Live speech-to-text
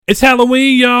It's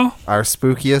Halloween, y'all. Our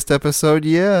spookiest episode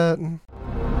yet.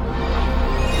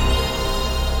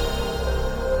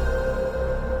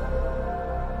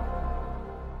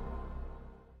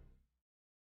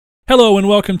 Hello and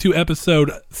welcome to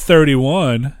episode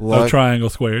 31 of Triangle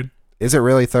Squared. Is it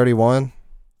really 31?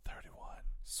 31.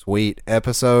 Sweet.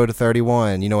 Episode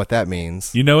 31. You know what that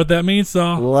means. You know what that means,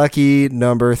 Saul? Lucky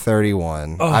number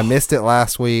 31. Oh. I missed it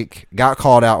last week. Got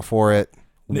called out for it.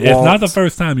 It's not the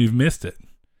first time you've missed it.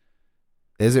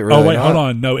 Is it really? Oh, wait, not? hold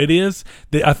on. No, it is.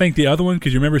 I think the other one,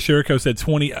 because you remember Sheriko said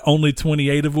only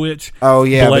 28 of which. Oh,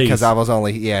 yeah, Blaze. because I was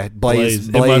only, Blaze.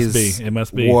 It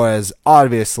must be. Was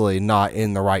obviously not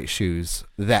in the right shoes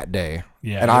that day.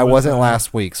 Yeah, and I wasn't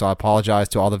last week, so I apologize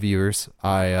to all the viewers.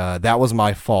 That was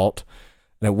my fault,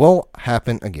 and it won't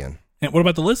happen again. And what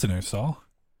about the listeners, Saul?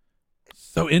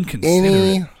 So inconsiderate.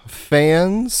 Any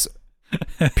fans,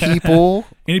 people,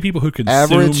 any people who consume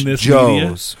average this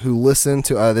Joes who listen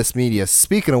to this media.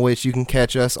 Speaking of which, you can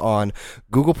catch us on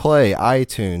Google Play,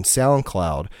 iTunes,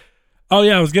 SoundCloud. Oh,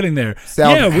 yeah, I was getting there. We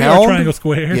are Triangle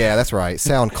Square. Yeah, that's right.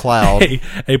 SoundCloud.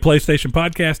 a PlayStation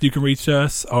podcast. You can reach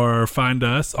us or find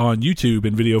us on YouTube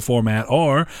in video format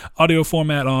or audio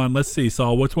format on, let's see,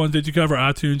 Saul, which ones did you cover?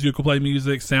 iTunes, Google Play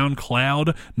Music,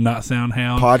 SoundCloud, not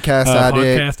SoundHound. Podcast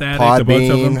Addict, a bunch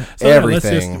of them. Podbean, So,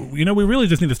 everything. We really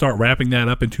just need to start wrapping that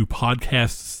up into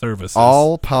podcast services.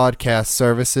 All podcast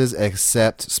services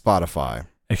except Spotify.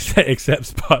 Except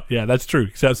Spot, yeah, that's true.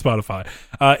 Except Spotify.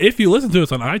 If you listen to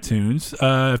us on iTunes,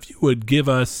 if you would give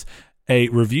us a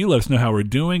review, let us know how we're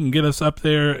doing, and get us up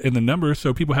there in the numbers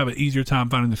so people have an easier time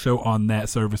finding the show on that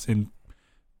service in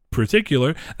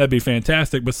particular, that'd be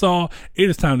fantastic. But Saul, it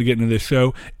is time to get into this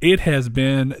show. It has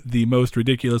been the most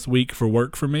ridiculous week for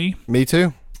work for me. Me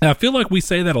too. And I feel like we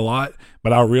say that a lot,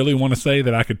 but I really want to say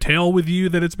that I could tell with you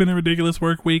that it's been a ridiculous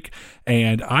work week,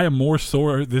 and I am more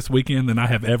sore this weekend than I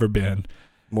have ever been.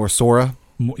 More Sora.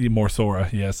 More Sora,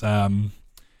 yes.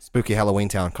 Spooky Halloween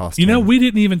Town costume. You know, we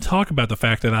didn't even talk about the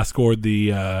fact that I scored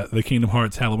the Kingdom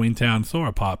Hearts Halloween Town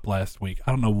Sora Pop last week.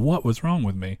 I don't know what was wrong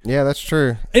with me. Yeah, that's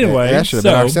true. Anyway, that should have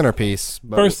been our centerpiece.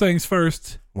 First things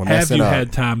first, have you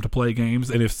had time to play games?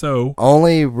 And if so,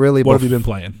 only really what have you been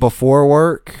playing? Before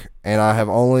work, and I have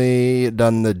only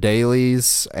done the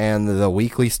dailies and the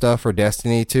weekly stuff for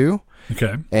Destiny 2.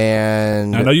 Okay.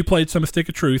 And I know you played some of Stick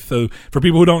of Truth, so for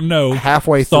people who don't know,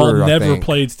 halfway Saul through, never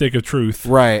played Stick of Truth.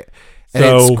 Right. And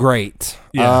so, it's great.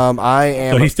 Yeah.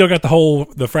 So he's still got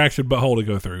the fractured butthole to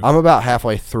go through. I'm about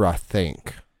halfway through, I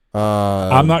think.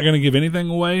 I'm not going to give anything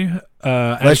away.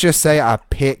 Let's just say I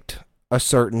picked a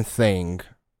certain thing,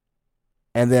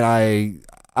 and then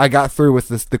I got through with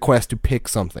the quest to pick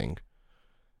something,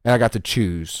 and I got to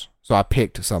choose. So I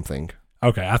picked something.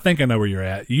 Okay, I think I know where you're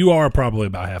at. You are probably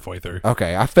about halfway through.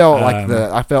 Okay, I felt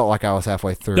like I was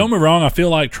halfway through. Don't get me wrong. I feel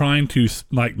like trying to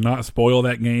not spoil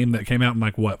that game that came out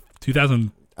in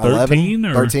 2013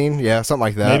 or 13, yeah, something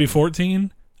like that. Maybe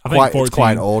 14. I think 14. It's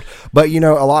quite old. But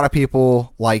a lot of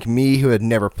people like me who had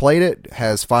never played it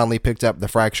has finally picked up the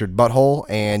Fractured Butthole,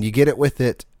 and you get it with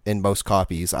it in most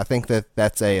copies. I think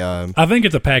that's a. I think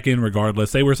it's a pack in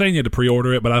regardless. They were saying you had to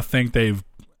pre-order it, but I think they've.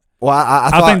 Well,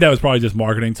 I think that was probably just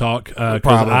marketing talk because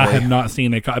I have not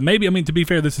seen a maybe. I mean, to be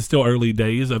fair, this is still early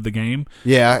days of the game.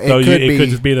 Yeah, it could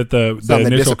just be that the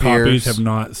initial copies have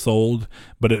not sold.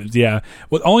 But Well,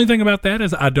 the only thing about that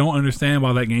is I don't understand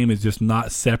why that game is just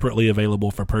not separately available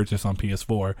for purchase on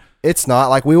PS4. It's not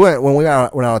like when we went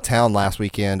out of town last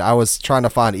weekend. I was trying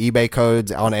to find eBay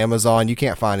codes on Amazon. You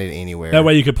can't find it anywhere. That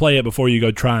way you could play it before you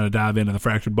go trying to dive into the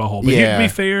Fractured Butthole. But to be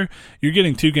fair, you're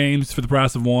getting two games for the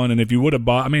price of one. And if you would have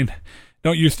bought,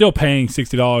 you're still paying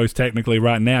 $60 technically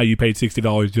right now. You paid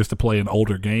 $60 just to play an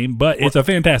older game, but it's a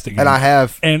fantastic game. And I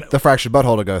have the Fractured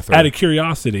Butthole to go through. Out of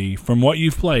curiosity, from what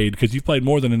you've played, because you've played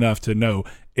more than enough to know,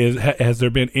 has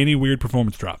there been any weird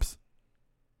performance drops?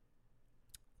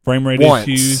 Frame rate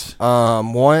issues?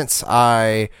 Once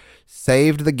I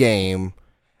saved the game,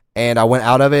 and I went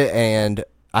out of it, and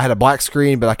I had a black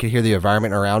screen, but I could hear the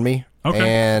environment around me. Okay.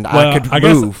 And I could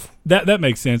move. That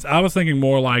makes sense. I was thinking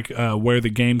more like where the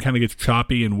game kind of gets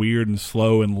choppy and weird and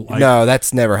slow and no,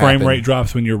 that's never happened. Frame rate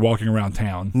drops when you're walking around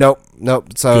town. Nope.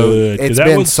 So it's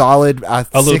been solid. A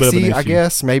little 60, bit of an issue. I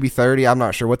guess, maybe 30. I'm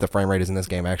not sure what the frame rate is in this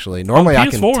game actually. Normally on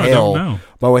I PS4, can tell, I don't know.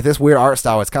 But with this weird art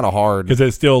style, it's kind of hard because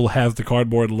it still has the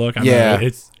cardboard look. I know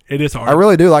it is hard. I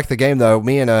really do like the game though.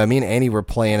 Me and Annie were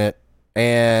playing it,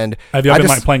 and have y'all been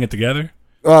playing it together?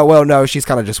 Well, no, she's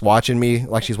kind of just watching me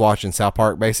like she's watching South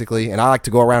Park, basically. And I like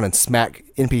to go around and smack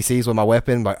NPCs with my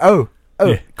weapon. Like,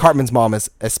 Cartman's mom is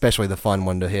especially the fun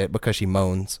one to hit because she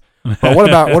moans. But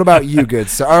what about you, good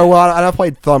sir? Oh, well, I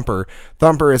played Thumper.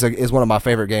 Thumper is one of my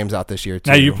favorite games out this year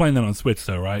too. Now you're playing that on Switch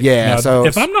though, right? Yeah. Now, so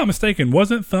if I'm not mistaken,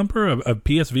 wasn't Thumper a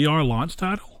PSVR launch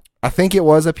title? I think it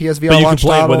was a PSVR But you launch can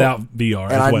play title. it without VR.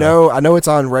 And as well. I know it's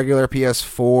on regular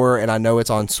PS4, and I know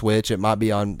it's on Switch. It might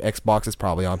be on Xbox. It's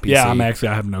probably on PC. Yeah,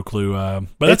 I have no clue.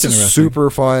 But it's that's a interesting. super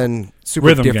fun, super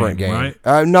Rhythm different game, game.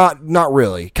 right? Not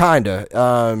really, kinda.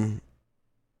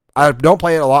 I don't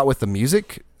play it a lot with the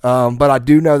music, but I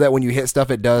do know that when you hit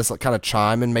stuff, it does kind of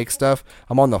chime and make stuff.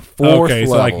 I'm on the fourth Okay,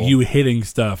 level. so like you hitting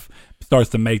stuff starts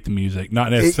to make the music,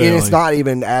 not necessarily. And it's not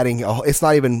even it's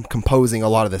not even composing a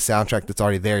lot of the soundtrack that's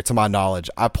already there, to my knowledge.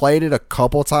 I played it a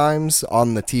couple times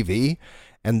on the TV,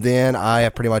 and then I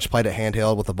have pretty much played it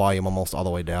handheld with the volume almost all the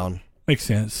way down. Makes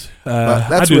sense.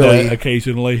 That's I do really- that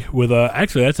occasionally. With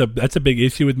actually, that's a big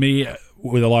issue with me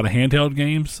with a lot of handheld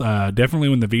games. Definitely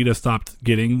when the Vita stopped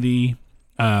getting the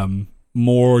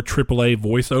more AAA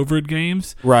voiceover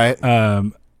games. Right.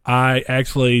 I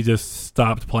actually just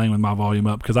stopped playing with my volume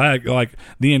up because I like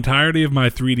the entirety of my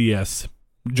 3DS.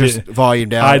 Just volume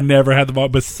down. I never had the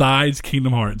volume besides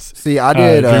Kingdom Hearts. See, I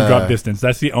did Dream Drop Distance.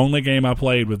 That's the only game I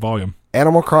played with volume.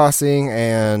 Animal Crossing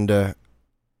and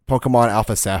Pokemon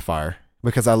Alpha Sapphire,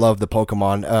 because I love the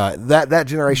Pokemon. That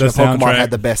generation The of Pokemon soundtrack.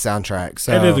 had the best soundtrack.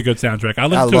 So It is a good soundtrack. I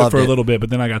listened to it loved for a it. little bit,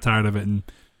 but then I got tired of it. And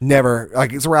never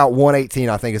like it's Route 118.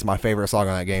 I think is my favorite song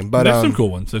on that game. But there's some cool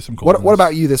ones. There's some cool what ones.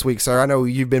 about you this week, sir? I know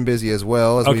you've been busy as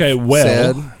well. As Okay, we've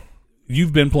well, said.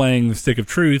 you've been playing the Stick of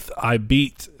Truth. I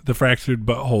beat the Fractured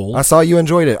Butthole. I saw you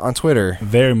enjoyed it on Twitter.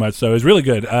 Very much so. It's really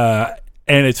good. And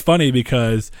it's funny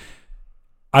because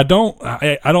I don't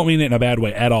mean it in a bad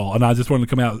way at all. And I just wanted to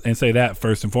come out and say that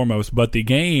first and foremost. But the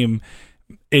game,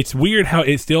 it's weird how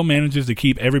it still manages to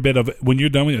keep every bit of it. When you're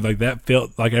done with it, like that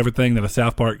felt like everything that a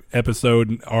South Park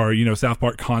episode or, South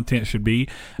Park content should be.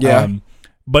 Yeah.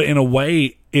 But in a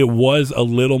way, it was a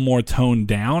little more toned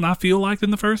down, I feel like,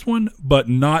 than the first one, but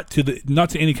not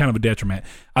to any kind of a detriment.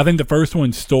 I think the first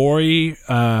one's story,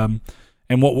 and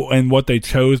what they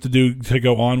chose to do to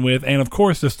go on with, and of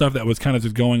course the stuff that was kind of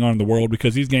just going on in the world,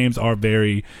 because these games are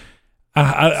very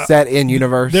Set in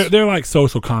universe. they're like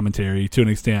social commentary to an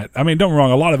extent. I mean, don't get me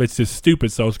wrong, a lot of it's just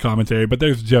stupid social commentary, but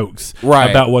there's jokes Right.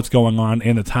 about what's going on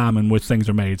in the time in which things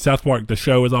are made. South Park, the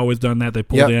show, has always done that. They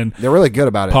pulled in They're really good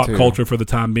about it. pop too. culture for the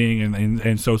time being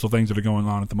and social things that are going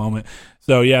on at the moment.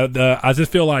 So yeah, I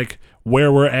just feel like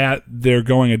where we're at, they're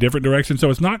going a different direction. So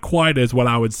it's not quite as what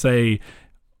I would say.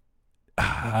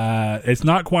 It's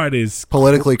not quite as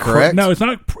Politically correct? No, it's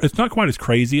not. It's not quite as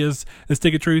crazy as the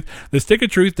Stick of Truth. The Stick of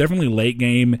Truth definitely late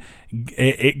game.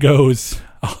 It goes.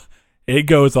 It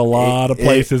goes a lot of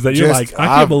places that you're just- like, I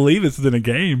can't believe this is in a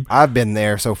game. I've been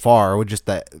there so far with just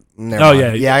that. Never Oh mind.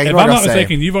 yeah, yeah. If I'm not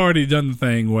mistaken, you've already done the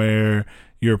thing where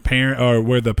your parent or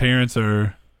where the parents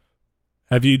are.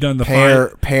 Have you done the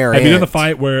fight? Parent. Have you done the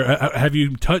fight where have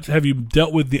you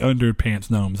dealt with the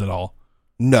underpants gnomes at all?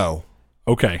 No,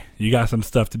 Okay, you got some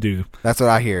stuff to do. that's what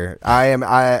I hear.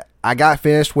 I got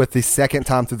finished with the second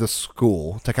time through the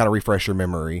school to kind of refresh your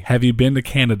memory. Have you been to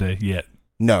Canada yet?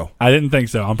 No. I didn't think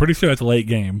so. I'm pretty sure it's a late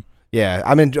game. Yeah,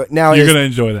 I'm now. You're gonna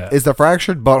enjoy that. Is the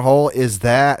Fractured Butthole, is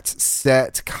that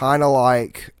set kind of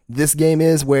like this game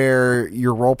is, where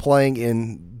you're role playing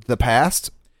in the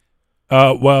past?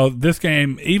 Well, this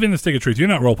game, even the Stick of Truth, you're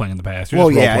not role playing in the past. You're Well,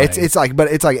 just yeah, role-playing.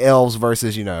 it's like elves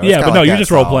versus it's yeah, kinda but no, like you're that just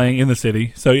style. role playing in the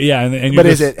city. So yeah, and you're But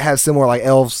just, is it have similar like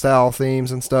elf style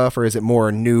themes and stuff, or is it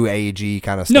more new agey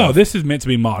kind of stuff? no? This is meant to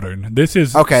be modern. This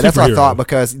is Okay, that's what I superhero. thought,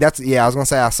 because I was gonna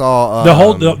say I saw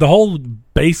The whole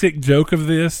basic joke of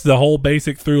this, the whole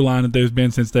basic through line that there's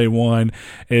been since day one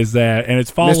is that, and it's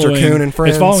following Coon and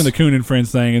Friends. It's following the Coon and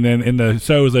Friends thing, and then in the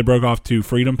shows they broke off to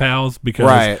Freedom Pals because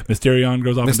Right. Mysterion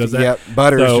goes off and does that. Yep,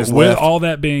 Butters So just with left. all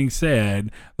that being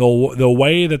said, the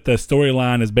way that the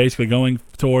storyline is basically going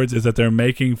towards is that they're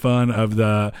making fun of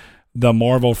the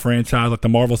Marvel franchise, like the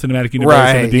Marvel Cinematic Universe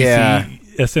and the DC yeah.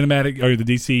 cinematic or the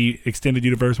DC Extended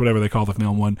Universe, whatever they call the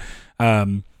film one.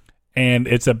 And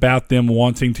it's about them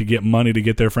wanting to get money to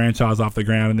get their franchise off the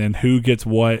ground, and then who gets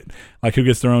what, like who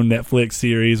gets their own Netflix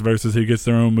series versus who gets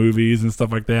their own movies and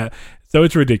stuff like that. So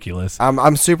it's ridiculous.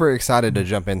 I'm super excited to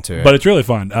jump into it. But it's really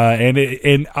fun,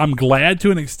 and I'm glad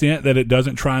to an extent that it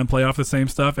doesn't try and play off the same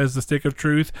stuff as the Stick of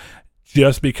Truth,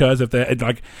 just because if that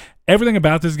like everything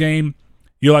about this game,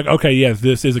 you're like, okay, yes,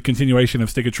 this is a continuation of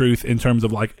Stick of Truth in terms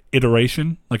of like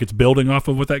iteration, like it's building off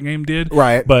of what that game did,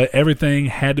 Right. But everything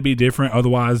had to be different,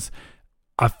 otherwise.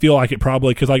 I feel like it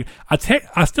probably because like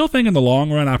I still think in the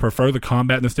long run I prefer the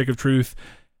combat in the Stick of Truth.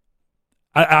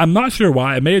 I'm not sure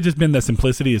why. It may have just been that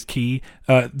simplicity is key.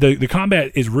 The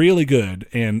combat is really good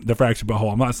in the Fractured But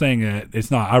Whole. I'm not saying that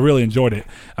it's not. I really enjoyed it.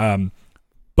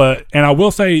 But I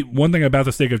will say one thing about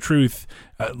the Stick of Truth.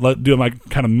 Do my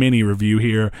kind of mini review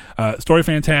here. Story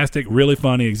fantastic, really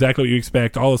funny, exactly what you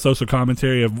expect. All the social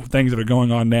commentary of things that are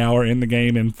going on now are in the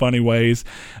game in funny ways,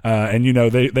 and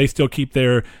they still keep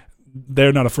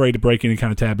they're not afraid to break any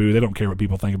kind of taboo. They don't care what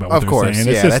people think about what they're saying.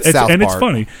 It's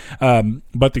funny.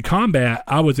 But the combat,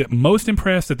 I was most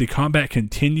impressed that the combat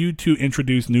continued to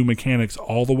introduce new mechanics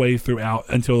all the way throughout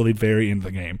until the very end of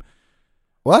the game.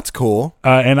 Well, that's cool.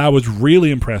 And I was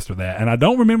really impressed with that. And I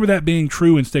don't remember that being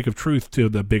true in Stick of Truth to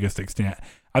the biggest extent.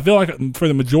 I feel like for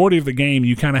the majority of the game,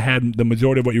 you kind of had the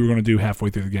majority of what you were going to do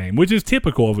halfway through the game, which is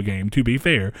typical of a game, to be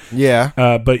fair. Yeah.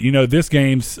 But, this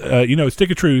game's, Stick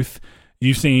of Truth,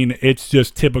 you've seen, it's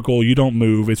just typical. You don't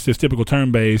move. It's just typical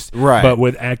turn-based. Right. But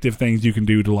with active things you can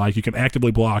do you can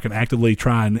actively block and actively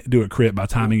try and do a crit by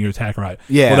timing your attack right.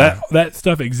 Yeah. Well, that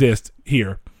stuff exists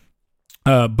here.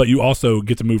 But you also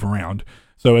get to move around.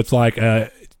 So it's like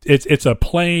it's a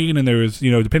plane, and there's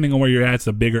depending on where you're at, it's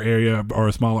a bigger area or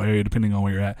a smaller area depending on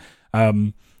where you're at.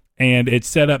 And it's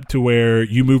set up to where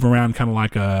you move around kind of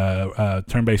like a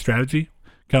turn-based strategy,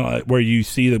 kind of like where you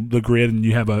see the grid and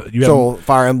you have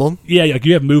Fire Emblem. Yeah, like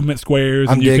you have movement squares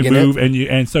and you can move it.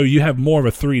 and so you have more of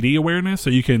a 3D awareness. So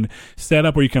you can set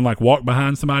up where you can like walk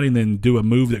behind somebody and then do a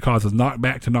move that causes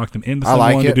knockback to knock them into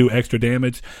someone to do extra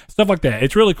damage, stuff like that.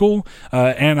 It's really cool,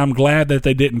 and I'm glad that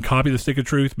they didn't copy the Stick of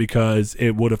Truth because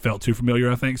it would have felt too familiar,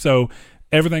 I think. So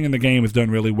everything in the game is done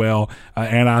really well,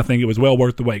 and I think it was well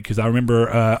worth the wait because I remember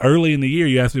early in the year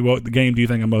you asked me what the game do you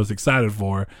think I'm most excited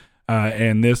for.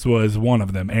 And this was one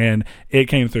of them, and it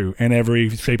came through in every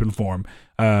shape and form.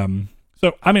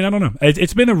 So, I mean, I don't know.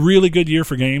 It's been a really good year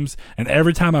for games, and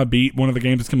every time I beat one of the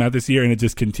games that's come out this year and it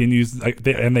just continues,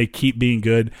 and they keep being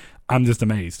good, I'm just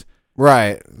amazed.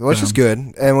 Right, which is good,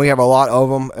 and we have a lot of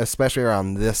them, especially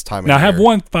around this time of year. Now, I have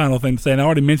one final thing to say, and I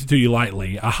already mentioned to you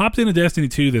lightly. I hopped into Destiny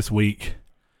 2 this week.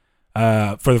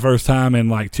 For the first time in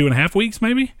like 2.5 weeks,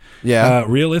 maybe. Yeah.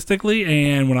 Realistically,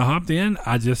 and when I hopped in,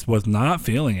 I just was not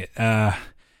feeling it. Now,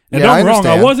 don't I get me wrong, I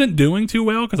understand. wasn't doing too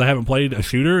well because I haven't played a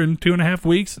shooter in 2.5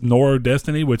 weeks, nor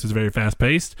Destiny, which is very fast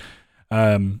paced.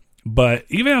 But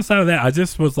even outside of that, I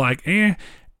just was like, there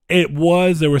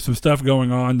was some stuff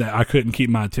going on that I couldn't keep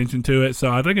my attention to it. So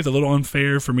I think it's a little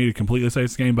unfair for me to completely say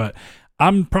this game, but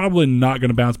I'm probably not going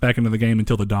to bounce back into the game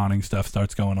until the dawning stuff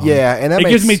starts going on. Yeah, and it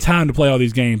gives me time to play all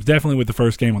these games. Definitely with the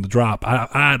first game on the drop, I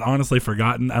had honestly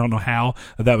forgotten. I don't know how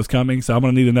that was coming, so I'm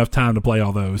going to need enough time to play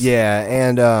all those. Yeah,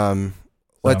 and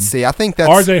let's see. I think that's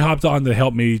RJ hopped on to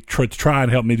help me try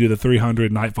and help me do the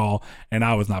 300 Nightfall, and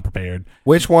I was not prepared.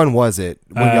 Which one was it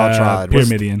when y'all tried?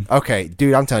 Pyramidion. Okay,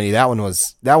 dude, I'm telling you that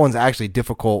one's actually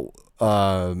difficult.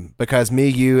 Because me,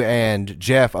 you, and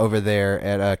Jeff over there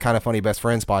at Kind of Funny Best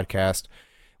Friends podcast,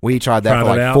 we tried that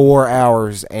for like 4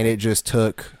 hours, and it just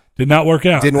did not work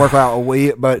out. Didn't work out.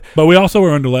 But we also were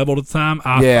underleveled at the time.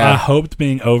 I hoped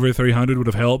being over 300 would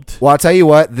have helped. Well, I'll tell you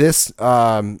what, this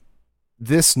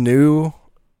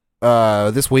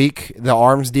week, the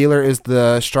arms dealer is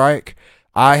the strike.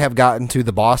 I have gotten to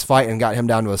the boss fight and got him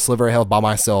down to a sliver of health by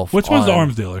myself. Which one's the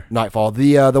arms dealer? Nightfall.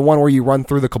 The one where you run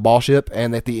through the Cabal ship,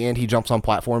 and at the end he jumps on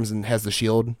platforms and has the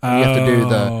shield. And you have to do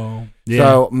the. Yeah.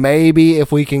 So maybe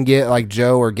if we can get like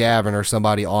Joe or Gavin or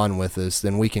somebody on with us,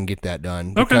 then we can get that done.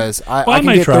 Okay. Because I can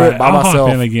get try through it by myself. I'll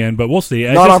hop in again, but we'll see.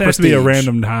 It Not just on has to be a Prestige.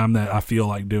 random time that I feel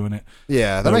like doing it.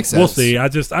 Yeah, that makes sense. We'll see. I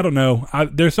don't know.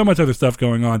 There's so much other stuff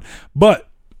going on, but.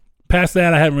 Past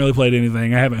that, I haven't really played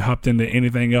anything. I haven't hopped into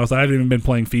anything else. I haven't even been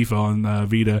playing FIFA on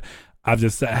Vita. I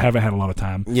haven't had a lot of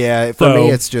time. Yeah, for me,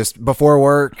 it's just before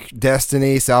work,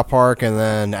 Destiny, South Park, and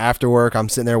then after work, I'm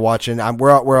sitting there watching.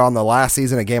 We're on the last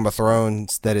season of Game of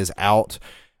Thrones that is out,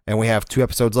 and we have 2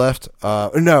 episodes left.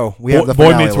 No, we have the Boy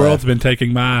finale Meets left. World's been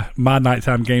taking my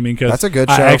nighttime gaming because That's a good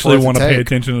show I actually for it to want to pay take.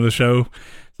 attention to the show.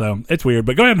 So it's weird,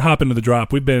 but go ahead and hop into the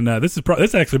drop. We've been this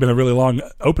has actually been a really long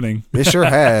opening. It sure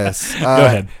has. Go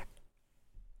ahead.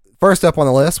 First up on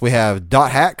the list, we have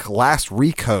 .hack Last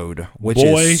Recode, which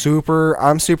is super.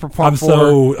 I'm super pumped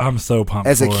for. I'm so pumped.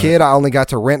 As a for kid, I only got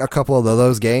to rent a couple of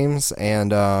those games,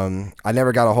 and I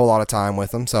never got a whole lot of time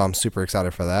with them, so I'm super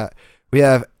excited for that. We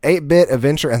have 8-Bit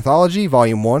Adventure Anthology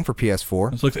Volume 1 for PS4.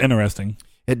 This looks interesting.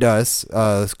 It does.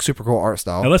 Super cool art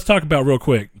style. Now let's talk about real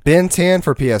quick. Ben 10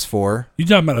 for PS4 You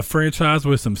talking about a franchise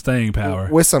with some staying power.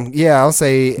 with some. Yeah, I'll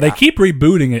say They keep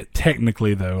rebooting it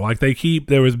technically though. Like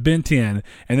there was Ben 10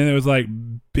 and then there was like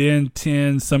Ben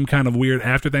 10 some kind of weird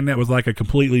after thing that was like a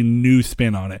completely new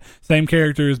spin on it. Same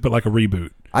characters but like a reboot.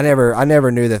 I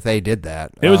never knew that they did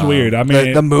that. It was weird. I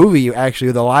mean, the movie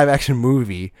actually, the live action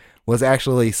movie was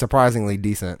actually surprisingly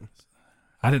decent.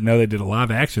 I didn't know they did a live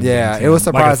action. Yeah, Ben 10. it was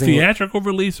surprising. Like a theatrical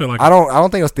release or like I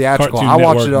don't think it was theatrical. Cartoon I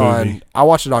watched it Network on movie. I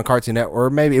watched it on Cartoon Network, or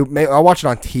maybe I watched it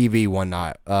on TV one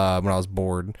night when I was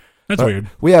bored. that's But weird.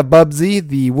 We have Bubsy,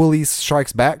 the Woolies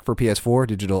Strikes Back for PS4,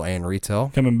 digital and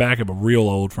retail. Coming back of a real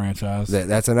old franchise.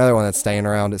 That's another one that's staying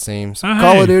around, it seems. Oh,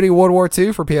 Call hey. of Duty World War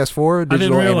II for PS4, I didn't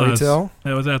digital and realize retail.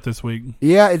 that was out this week.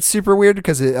 Yeah, it's super weird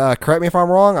because, correct me if I'm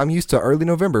wrong, I'm used to early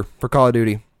November for Call of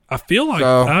Duty. I feel like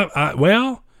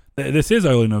So- this is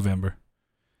early November.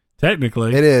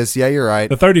 Technically. It is. Yeah, you're right.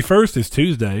 The 31st is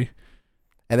Tuesday.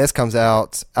 And this comes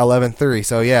out 11/3.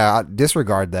 So, yeah, I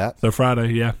disregard that. So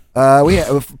Friday, yeah. We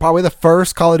have probably the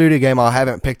first Call of Duty game I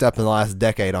haven't picked up in the last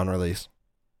decade on release.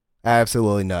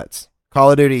 Absolutely nuts. Call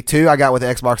of Duty 2 I got with the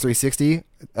Xbox 360.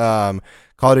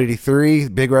 Call of Duty 3,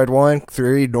 Big Red 1,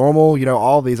 3, normal.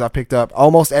 All these I picked up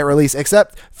almost at release,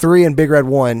 except 3 and Big Red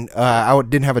 1. I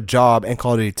didn't have a job in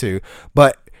Call of Duty 2.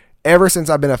 But ever since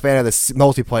I've been a fan of this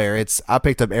multiplayer, I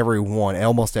picked up every one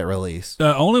almost at release.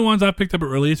 The only ones I picked up at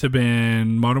release have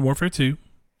been Modern Warfare 2,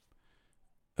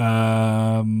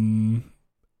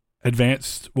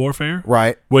 Advanced Warfare,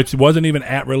 Right. which wasn't even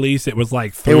at release. It was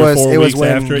like 3 It was- or 4 it was weeks when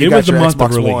after. you It got was a your month of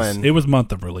Xbox release. One. It was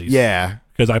month of release. Yeah.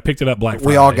 Because I picked it up Black Friday.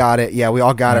 We all got it. Yeah, we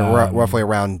all got it Um, roughly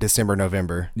around December,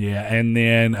 November. Yeah, and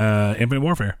then Infinite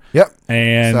Warfare. Yep.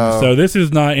 And So- so this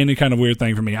is not any kind of weird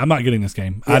thing for me. I'm not getting this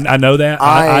game. Yeah. I know that.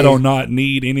 I I do not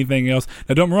need anything else.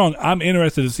 Now, don't get me wrong. I'm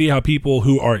interested to see how people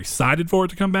who are excited for it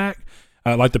to come back,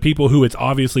 like the people who it's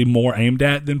obviously more aimed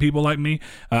at than people like me,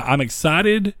 I'm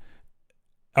excited.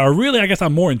 Or really, I guess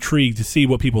I'm more intrigued to see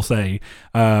what people say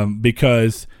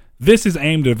because this is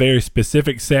aimed at a very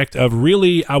specific sect of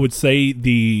really, I would say,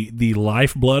 the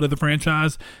lifeblood of the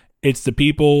franchise. It's the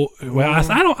people. Well,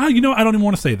 I don't even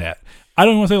want to say that. I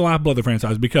don't want to say the lifeblood of the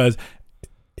franchise because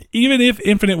even if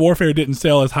Infinite Warfare didn't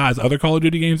sell as high as other Call of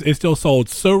Duty games, it still sold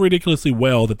so ridiculously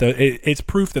well that it's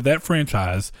proof that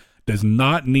franchise does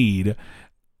not need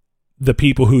the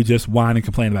people who just whine and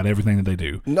complain about everything that they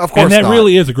do. Of course and that not.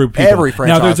 really is a group of people. Every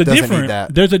franchise now, doesn't need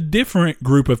that. There's a different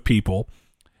group of people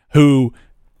who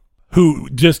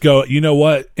just go, you know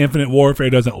what? Infinite Warfare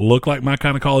doesn't look like my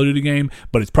kind of Call of Duty game,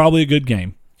 but it's probably a good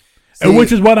game. See,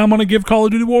 Which is what I'm going to give Call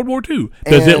of Duty World War II.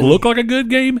 Does it And- look like a good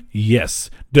game? Yes.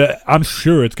 I'm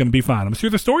sure it's going to be fine. I'm sure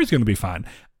the story's going to be fine.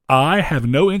 I have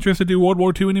no interest to do World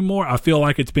War II anymore. I feel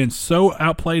like it's been so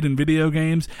outplayed in video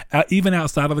games, even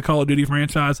outside of the Call of Duty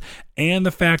franchise, and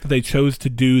the fact that they chose to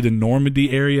do the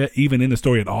Normandy area even in the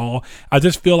story at all. I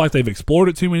just feel like they've explored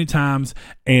it too many times,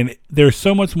 and there's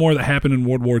so much more that happened in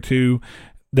World War II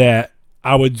that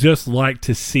I would just like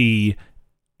to see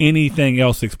anything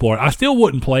else explored. I still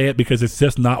wouldn't play it because it's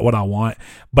just not what I want,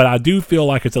 but I do feel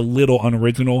like it's a little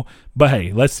unoriginal. But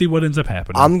hey, let's see what ends up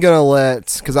happening. I'm gonna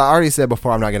because I already said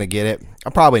before I'm not gonna get it.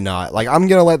 I'm probably not. Like I'm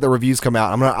gonna let the reviews come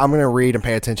out. I'm gonna read and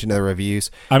pay attention to the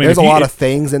reviews. I mean, there's if a you- lot of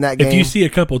things in that game. If you see a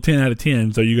couple 10 out of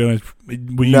 10s, are you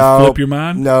will you No, flip your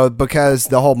mind? No, because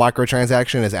the whole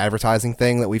microtransaction is advertising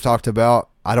thing that we've talked about.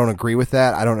 I don't agree with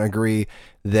that. I don't agree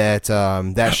that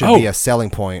that should be a selling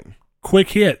point. Quick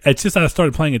hit. It's just I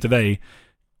started playing it today.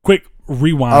 Quick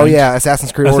rewind. Oh yeah,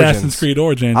 Assassin's Creed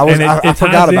Origins. I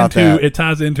forgot about that. It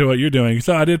ties into what you're doing.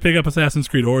 So I did pick up Assassin's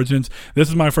Creed Origins. This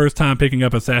is my first time picking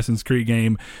up Assassin's Creed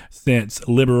game since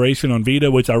Liberation on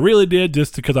Vita, which I really did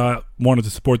just because I wanted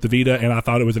to support the Vita and I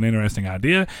thought it was an interesting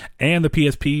idea. And the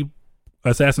PSP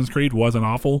Assassin's Creed wasn't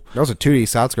awful. That was a 2D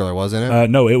side scroller, wasn't it?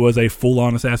 No, it was a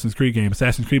full-on Assassin's Creed game.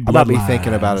 Assassin's Creed I might be Bloodlines.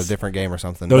 thinking about a different game or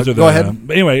something. Those But are go ahead.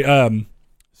 But anyway,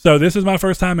 so this is my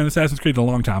first time in Assassin's Creed in a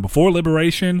long time. Before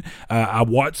Liberation, I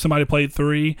watched somebody play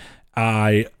 3.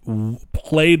 I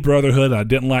played Brotherhood. I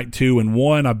didn't like 2 and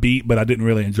 1. I beat, but I didn't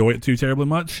really enjoy it too terribly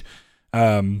much.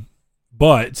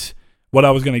 But what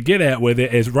I was going to get at with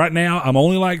it is right now I'm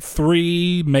only like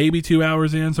 3, maybe 2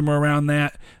 hours in, somewhere around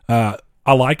that.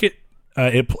 I like it.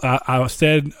 I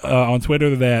said on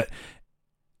Twitter that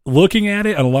looking at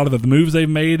it and a lot of the moves they've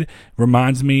made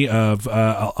reminds me of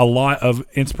a lot of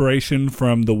inspiration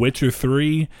from The Witcher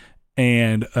 3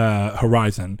 and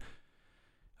Horizon.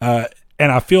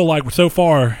 And I feel like so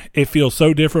far it feels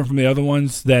so different from the other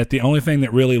ones that the only thing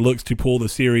that really looks to pull the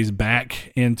series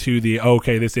back into the,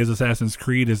 okay, this is Assassin's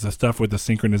Creed is the stuff with the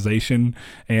synchronization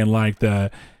and like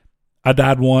I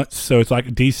died once, so it's like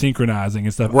desynchronizing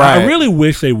and stuff. Right. I really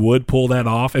wish they would pull that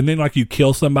off. And then like you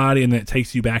kill somebody and then it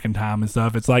takes you back in time and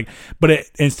stuff. It's like, but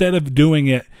instead of doing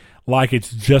it like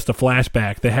it's just a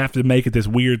flashback, they have to make it this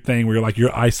weird thing where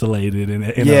you're isolated in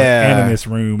in this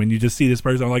room and you just see this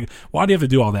person. I'm like, why do you have to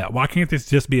do all that? Why can't this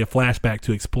just be a flashback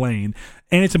to explain?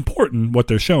 And it's important what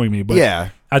they're showing me, but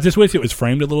I just wish it was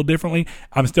framed a little differently.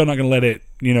 I'm still not going to let it,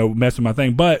 mess with my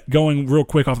thing. But going real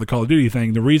quick off the Call of Duty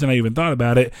thing, the reason I even thought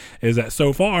about it is that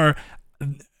so far,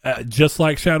 just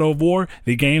like Shadow of War,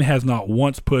 the game has not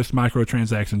once pushed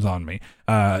microtransactions on me.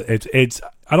 It's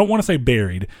I don't want to say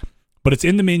buried, but it's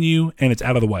in the menu and it's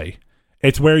out of the way.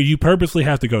 It's where you purposely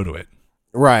have to go to it.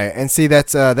 Right. And see,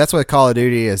 that's what Call of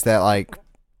Duty is. That like,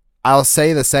 I'll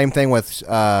say the same thing with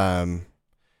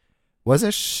was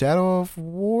it Shadow of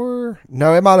War?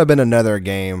 No, it might have been another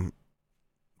game,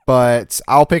 but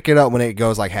I'll pick it up when it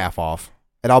goes like half off,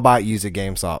 and I'll buy it used at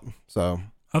GameStop. So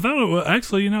I thought it was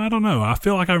actually, I don't know. I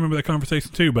feel like I remember that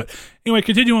conversation too. But anyway,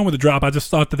 continue on with the drop. I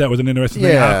just thought that was an interesting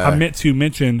thing. I meant to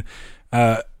mention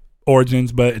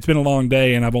Origins, but it's been a long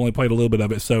day and I've only played a little bit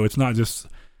of it, so it's not just.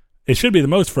 It should be the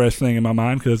most fresh thing in my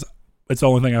mind because it's the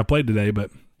only thing I played today. But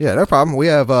yeah, no problem. We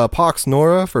have Pox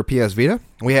Nora for PS Vita.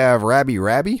 We have Rabby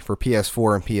Rabby for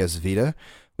PS4 and PS Vita.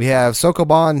 We have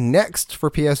Sokoban Next for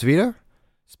PS Vita.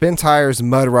 Spin Tires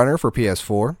Mud Runner for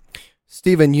PS4.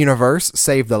 Steven Universe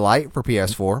Save the Light for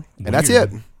PS4. And that's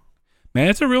it. Man,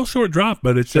 it's a real short drop,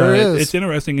 but it's it's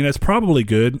interesting, and it's probably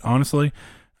good, honestly,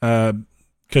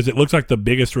 because it looks like the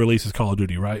biggest release is Call of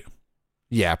Duty, right?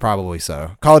 Yeah, probably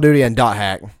so. Call of Duty and Dot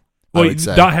Hack. Well,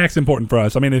 Dot Hack's important for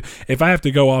us. I mean, if I have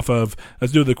to go off of,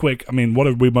 let's do the quick, I mean, what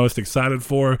are we most excited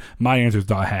for? My answer is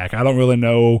Dot Hack. I don't really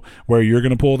know where you're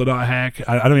going to pull the Dot Hack.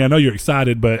 I mean, I know you're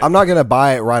excited, but I'm not going to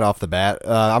buy it right off the bat.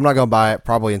 I'm not going to buy it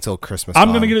probably until Christmas time. I'm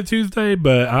going to get it Tuesday,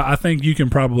 but I think you can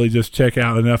probably just check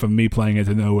out enough of me playing it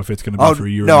to know if it's going to be for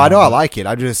you or not. No, I know I like it.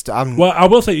 Well, I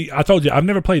will say, I told you, I've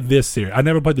never played this series. I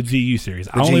never played the GU series.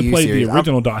 I only played the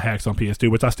original Dot Hacks on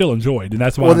PS2, which I still enjoyed, and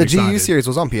that's why I'm excited. GU series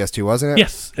was on PS2, wasn't it?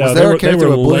 Yes. Was there a character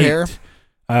with blue hair?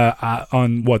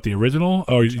 On what, the original?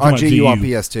 Or on GU on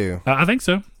PS2? I think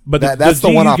so. But that's the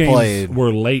one I played.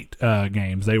 Were late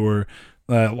games. They were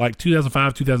like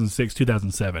 2005, 2006,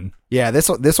 2007. Yeah, this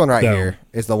one right here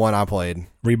is the one I played.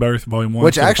 Rebirth Volume 1.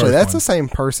 Which actually, that's the same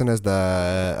person as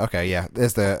the. Okay, yeah,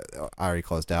 I already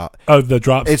closed out. Oh, the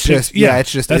drop. It's just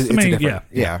it's that's the main.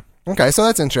 Yeah. Okay, so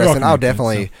that's interesting. I'll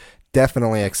definitely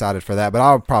excited for that, but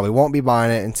I probably won't be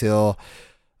buying it until.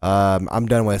 I'm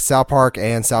done with South Park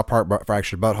and South Park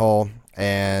Fractured Butthole,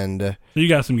 and you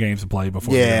got some games to play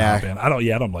before. Yeah, I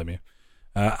don't blame you.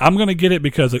 I'm gonna get it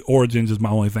because Origins is my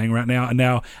only thing right now. And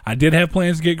now I did have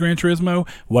plans to get Gran Turismo.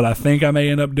 What I think I may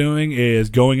end up doing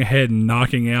is going ahead and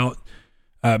knocking out.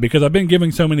 Because I've been giving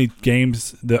so many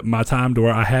games my time to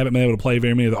where I haven't been able to play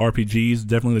very many of the RPGs,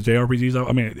 definitely the JRPGs.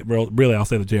 I mean, really, I'll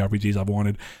say the JRPGs I've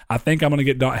wanted. I think I'm going to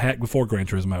get Dot Hack before Gran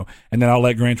Turismo, and then I'll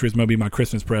let Gran Turismo be my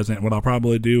Christmas present. What I'll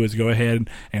probably do is go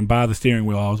ahead and buy the steering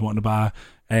wheel I was wanting to buy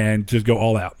and just go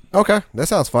all out. Okay, that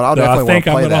sounds fun. I think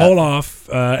I'm going to hold off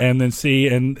and then see.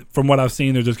 And from what I've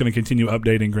seen, they're just going to continue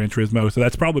updating Gran Turismo, so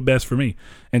that's probably best for me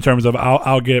in terms of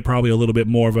I'll get probably a little bit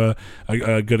more of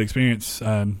a good experience.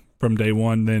 From day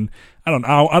one, then I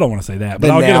don't want to say that, but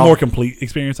I'll get a more complete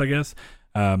experience, I guess.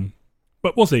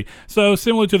 But we'll see. So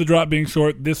similar to the drop being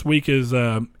short, this week is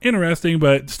interesting,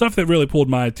 but stuff that really pulled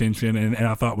my attention and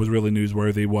I thought was really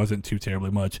newsworthy wasn't too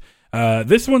terribly much.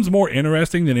 This one's more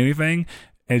interesting than anything.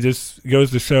 It just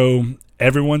goes to show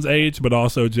everyone's age, but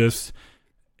also just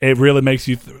it really makes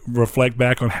you reflect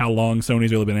back on how long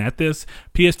Sony's really been at this.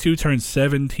 PS2 turned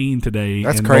 17 today in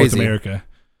North America.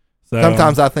 So,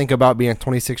 sometimes I think about being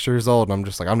 26 years old, and I'm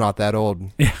just like, I'm not that old.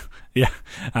 Yeah,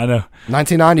 I know.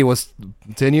 1990 was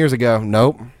 10 years ago.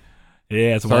 Nope.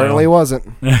 Yeah, it's certainly wasn't.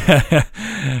 All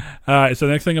right, so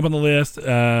next thing up on the list,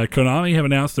 Konami have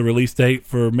announced the release date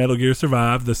for Metal Gear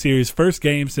Survive, the series' first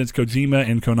game since Kojima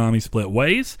and Konami split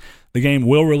ways. The game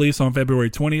will release on February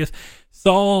 20th.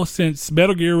 So, since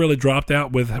Metal Gear really dropped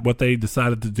out with what they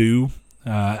decided to do,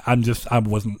 I'm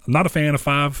not a fan of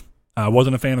 5. I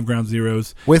wasn't a fan of Ground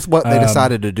Zeroes. With what they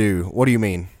decided to do, what do you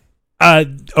mean?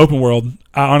 Open world.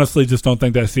 I honestly just don't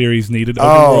think that series needed open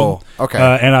world. Okay.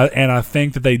 And I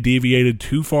think that they deviated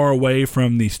too far away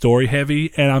from the story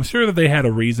heavy. And I'm sure that they had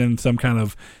a reason, some kind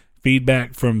of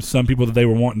feedback from some people that they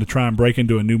were wanting to try and break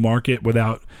into a new market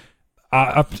without.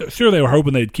 I'm sure they were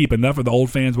hoping they'd keep enough of the old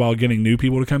fans while getting new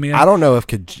people to come in. I don't know if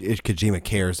Kojima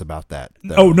cares about that,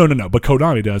 though. Oh, no. But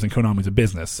Konami does, and Konami's a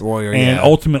business. And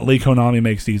ultimately, Konami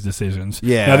makes these decisions.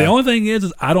 Yeah. Now, the only thing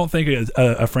is I don't think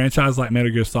a franchise like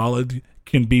Metal Gear Solid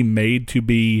can be made to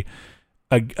be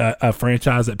a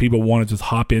franchise that people want to just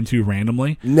hop into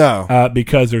randomly. No.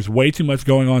 Because there's way too much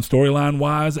going on storyline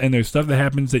wise, and there's stuff that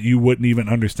happens that you wouldn't even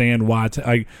understand why.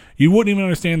 You wouldn't even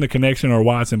understand the connection or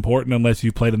why it's important unless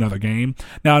you played another game.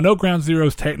 Now I know Ground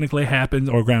Zeroes technically happened,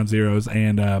 or Ground Zeroes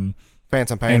and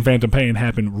Phantom Pain. And Phantom Pain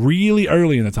happened really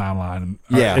early in the timeline.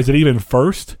 Yeah. Is it even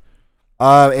first?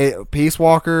 Peace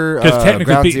Walker. Because technically,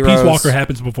 Ground Peace Zeroes. Walker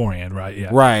happens beforehand, right? Yeah.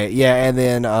 Right, yeah, and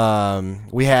then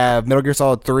we have Metal Gear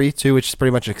Solid 3, too, which is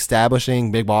pretty much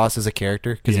establishing Big Boss as a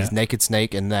character, because he's Naked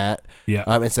Snake in that, Yeah.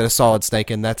 instead of Solid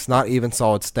Snake, and that's not even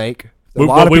Solid Snake. We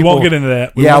won't get into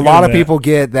that. A lot of people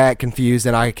get that confused,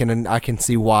 and I can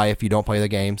see why if you don't play the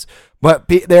games. But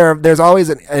there's always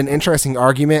an interesting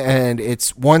argument, and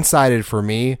it's one-sided for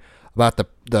me about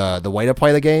the way to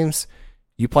play the games.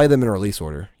 You play them in release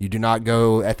order. You do not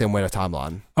go at them with a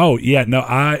timeline. Oh yeah, no,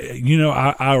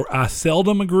 I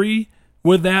seldom agree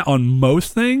with that on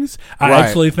most things. I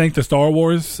actually think the Star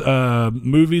Wars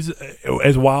movies,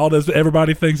 as wild as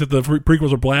everybody thinks that the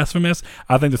prequels are blasphemous,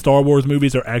 I think the Star Wars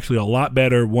movies are actually a lot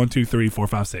better. 1, 2, 3, 4,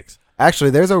 5, 6. Actually,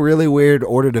 there's a really weird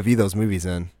order to view those movies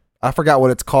in. I forgot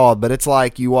what it's called, but it's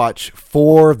like you watch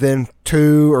 4, then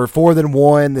 2, or 4, then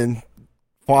 1, then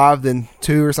 5, then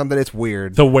 2 or something. It's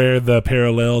weird. So where the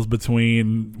parallels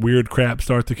between weird crap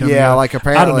start to come Yeah, out. like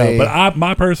apparently. I don't know, but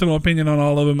my personal opinion on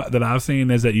all of them that I've seen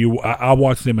is that I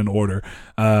watch them in order.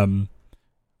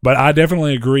 But I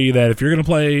definitely agree that if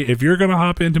you're gonna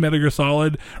hop into Metal Gear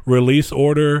Solid, release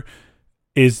order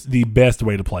is the best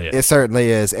way to play it. It certainly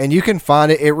is. And you can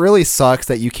find it. It really sucks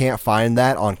that you can't find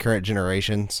that on current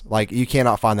generations. Like, you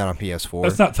cannot find that on PS4.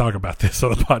 Let's not talk about this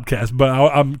on the podcast, but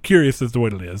I'm curious as to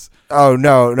what it is. Oh,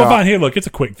 no. Well, fine. Here, look, it's a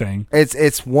quick thing.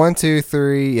 It's 1, 2,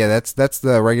 3. Yeah, that's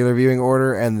the regular viewing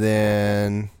order. And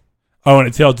then... Oh, and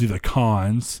it tells you the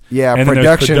cons. Yeah, and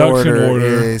production order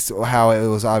is how it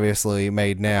was obviously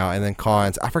made now. And then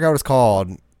cons. I forgot what it's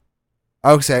called.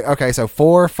 Okay, so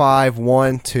 4, 5,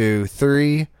 1, 2,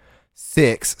 3,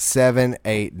 6, 7,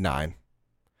 8, 9.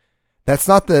 That's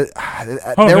not the.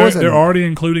 They're already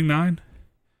including 9.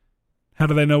 How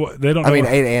do they know? They don't. I mean,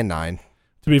 8 and 9.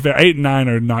 To be fair, 8 and 9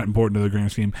 are not important to the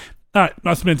grand scheme. All right,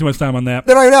 not spending too much time on that.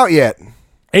 They're not even out yet.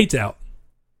 8's out.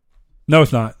 No,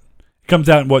 it's not. It comes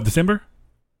out in what, December?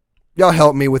 Y'all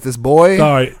help me with this, boy.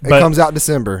 Sorry, it comes out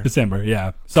December.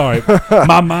 Yeah. Sorry.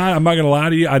 My mind, I'm not going to lie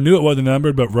to you. I knew it wasn't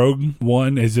numbered, but Rogue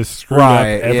One has just screwed up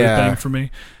everything for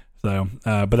me. So,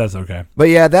 but that's okay. But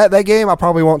yeah, that game I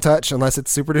probably won't touch unless it's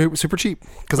super cheap,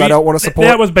 because I don't want to support.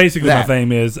 That was basically my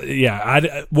thing. Is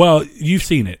well, you've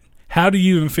seen it. How do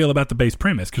you even feel about the base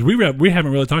premise? Because we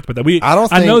haven't really talked about that.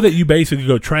 I know that you basically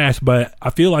go trash, but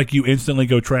I feel like you instantly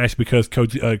go trash because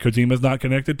Kojima's not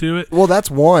connected to it. Well, that's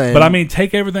one. But I mean,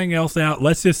 take everything else out.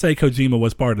 Let's just say Kojima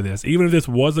was part of this. Even if this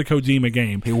was a Kojima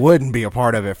game, he wouldn't be a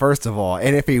part of it. First of all,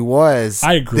 and if he was,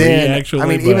 I agree. Then, actually, I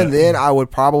mean, even then, I would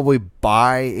probably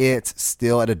buy it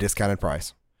still at a discounted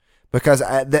price, because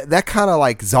that kind of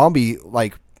like zombie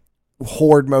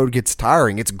horde mode gets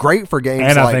tiring. It's great for games,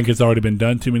 and I think it's already been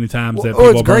done too many times that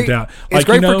people burnt out. It's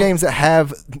great for games that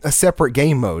have a separate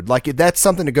game mode. Like, that's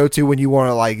something to go to when you want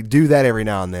to like do that every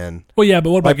now and then. Well, yeah, but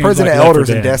what about games Prison like Elders Left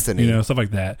 4 and Dead, Destiny? Stuff like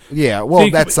that. Yeah, well,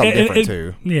 that's something different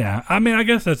too. Yeah, I mean, I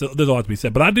guess there's a lot to be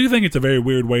said, but I do think it's a very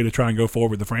weird way to try and go forward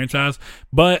with the franchise.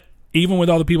 But even with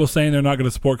all the people saying they're not going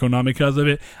to support Konami because of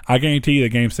it, I guarantee you the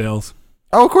game sells.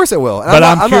 Oh, of course it will. But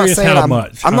I'm curious how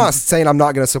much. I'm not saying I'm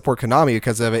not going to support Konami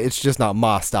because of it. It's just not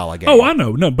my style of game. Oh, I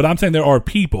know. No, but I'm saying there are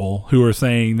people who are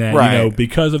saying that,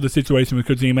 because of the situation with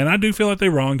Kojima, and I do feel like they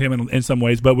wronged him in some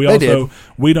ways, but we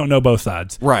don't know both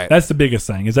sides. Right. That's the biggest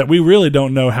thing, is that we really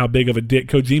don't know how big of a dick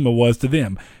Kojima was to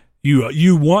them.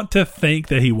 You want to think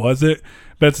that he wasn't,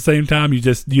 but at the same time, you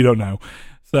don't know.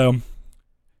 So,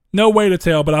 no way to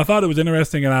tell, but I thought it was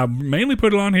interesting, and I mainly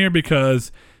put it on here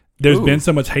because there's been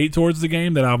so much hate towards the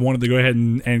game that I wanted to go ahead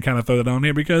and kind of throw that on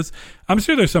here, because I'm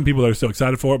sure there's some people that are still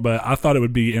excited for it, but I thought it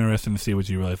would be interesting to see what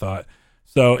you really thought.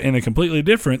 So, in a completely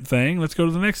different thing, let's go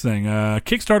to the next thing.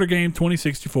 Kickstarter game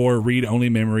 2064, read-only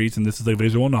memories, and this is a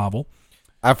visual novel.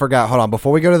 I forgot. Hold on.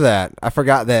 Before we go to that, I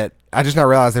forgot that I just now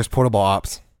realized there's portable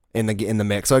ops in the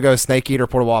mix. So it goes Snake Eater,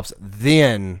 portable ops,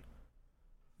 then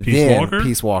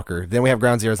Peace Walker. Then we have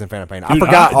Ground Zeroes and Phantom Pain. I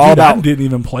forgot all about. I didn't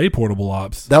even play Portable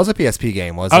Ops. That was a PSP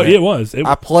game, wasn't it? Oh, it was.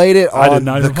 I played it on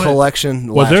the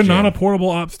collection. Was there not a Portable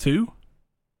Ops 2?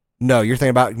 No, you're thinking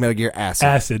about Metal Gear Acid.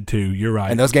 Acid 2, you're right.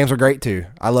 And those games were great too.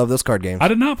 I love those card games. I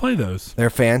did not play those.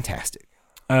 They're fantastic.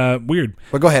 Weird.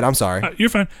 But go ahead. I'm sorry. You're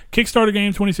fine. Kickstarter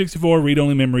game 2064,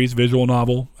 read-only memories, visual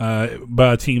novel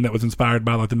by a team that was inspired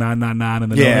by like the 999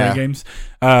 and the No games.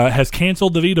 Has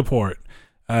canceled the Vita port.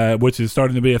 which is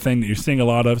starting to be a thing that you're seeing a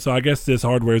lot of. So I guess this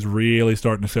hardware is really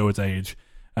starting to show its age.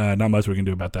 Not much we can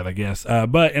do about that, I guess.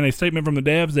 But in a statement from the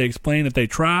devs, they explained that they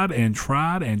tried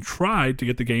to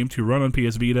get the game to run on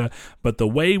PS Vita, but the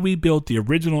way we built the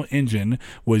original engine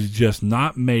was just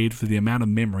not made for the amount of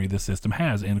memory the system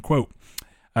has, end quote.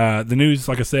 The news,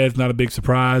 like I said, is not a big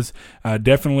surprise.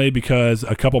 Definitely because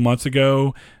a couple months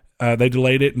ago, they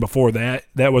delayed it, and before that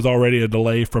was already a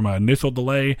delay from an initial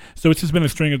delay. So it's just been a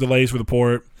string of delays for the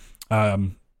port.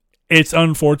 It's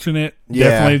unfortunate,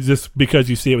 definitely, just because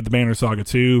you see it with the Banner Saga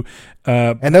 2.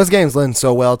 And those games lend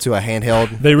so well to a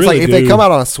handheld. They really do. If they come out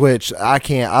on a Switch,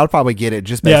 I'll probably get it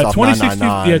just based off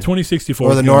 999. Yeah, 2064.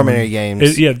 Or the Normandy games.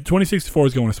 2064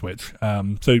 is going to Switch,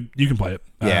 so you can play it.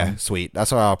 Yeah, sweet.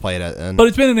 That's what I'll play it at. But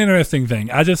it's been an interesting thing.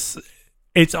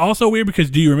 It's also weird because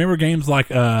do you remember games like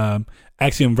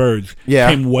Axiom Verge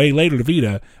came way later to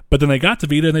Vita, but then they got to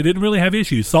Vita and they didn't really have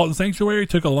issues. Salt and Sanctuary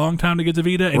took a long time to get to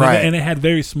Vita, and it had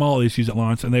very small issues at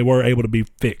launch, and they were able to be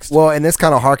fixed. Well, and this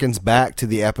kind of harkens back to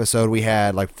the episode we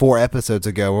had like 4 episodes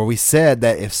ago where we said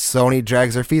that if Sony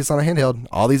drags their feet on a handheld,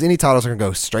 all these indie titles are going to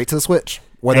go straight to the Switch,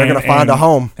 where they're going to find a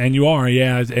home. And you are,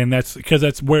 yeah, and that's because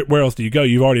that's where else do you go?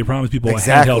 You've already promised people a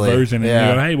handheld version, and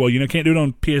you go, hey, well, can't do it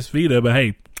on PS Vita, but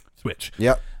hey, Switch.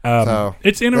 Yep. So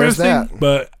it's interesting,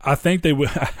 but I think they would.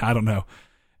 I don't know.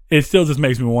 It still just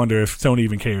makes me wonder if Sony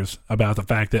even cares about the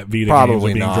fact that Vita games are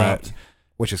being dropped,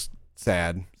 which is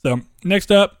sad. So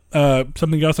next up,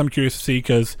 something else I'm curious to see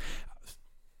because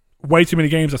way too many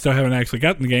games I still haven't actually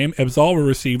gotten the game. Absolver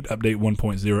received update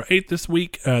 1.08 this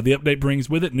week. The update brings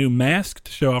with it new masks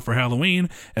to show off for Halloween,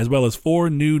 as well as 4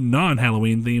 new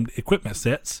non-Halloween themed equipment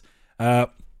sets. But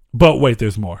wait,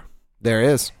 there's more. There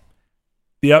is.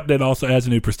 The update also adds a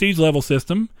new prestige level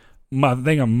system. My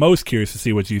thing I'm most curious to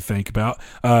see what you think about,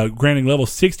 granting level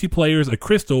 60 players a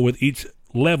crystal with each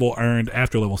level earned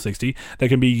after level 60 that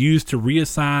can be used to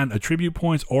reassign attribute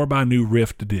points or buy new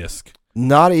Rift disc.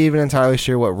 Not even entirely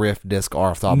sure what Rift disc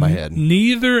are off the top of my head.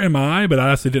 Neither am I, but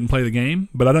I actually didn't play the game,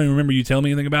 but I don't even remember you telling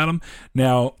me anything about them.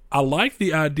 Now, I like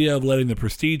the idea of letting the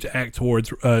prestige act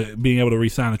towards being able to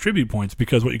reassign attribute points,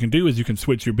 because what you can do is you can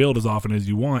switch your build as often as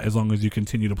you want as long as you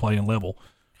continue to play and level.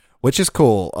 Which is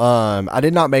cool. I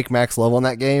did not make max level in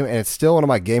that game, and it's still one of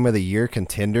my Game of the Year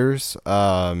contenders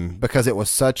because it was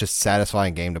such a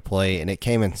satisfying game to play, and it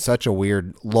came in such a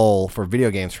weird lull for video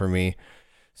games for me.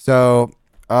 So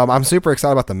I'm super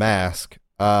excited about the mask,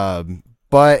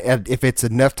 but if it's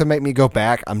enough to make me go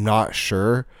back, I'm not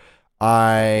sure.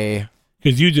 Because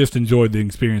you just enjoyed the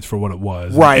experience for what it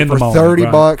was. Right, for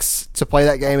 $30 to play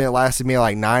that game, and it lasted me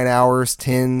like 9 hours,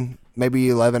 10, maybe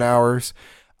 11 hours.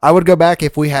 I would go back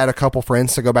if we had a couple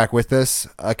friends to go back with us,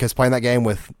 because playing that game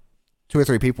with 2 or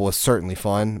 3 people is certainly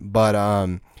fun. But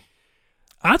I'm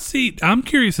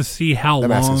curious to see how long. That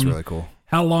mask is really cool.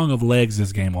 How long of legs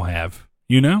this game will have?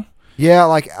 You know? Yeah,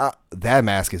 like that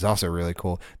mask is also really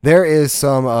cool. There is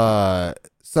some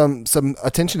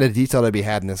attention to detail to be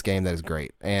had in this game that is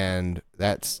great, and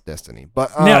that's Destiny.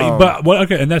 But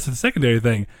okay, and that's the secondary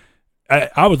thing.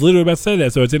 I was literally about to say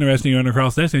that, so it's interesting you run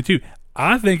across Destiny 2.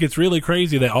 I think it's really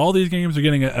crazy that all these games are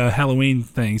getting a Halloween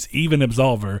things, even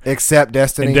Absolver. Except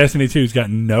Destiny. And Destiny 2's got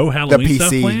no Halloween stuff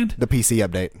planned? The PC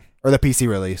update. Or the PC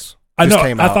release. I know,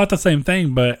 I thought the same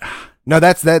thing, but... No,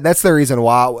 that's the reason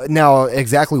why. Now,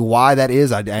 exactly why that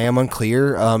is, I am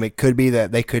unclear. It could be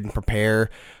that they couldn't prepare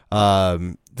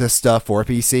the stuff for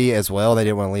PC as well. They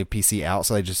didn't want to leave PC out,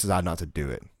 so they just decided not to do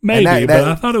it. Maybe, but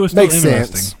I thought it was still interesting.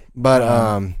 Sense. But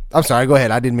I'm sorry, go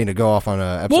ahead. I didn't mean to go off on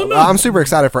a episode. Well, no. I'm super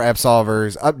excited for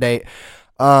Absolver's update.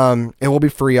 It will be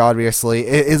free, obviously.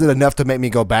 Is it enough to make me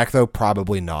go back, though?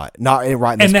 Probably not. Not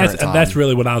right in this current time. And that's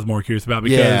really what I was more curious about,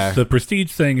 because the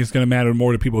prestige thing is going to matter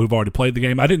more to people who've already played the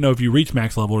game. I didn't know if you reached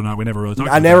max level or not. We never really talked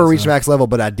about that. I never reached max level,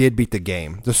 but I did beat the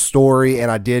game. The story, and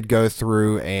I did go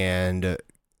through and...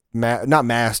 not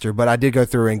master, but I did go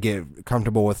through and get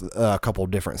comfortable with a couple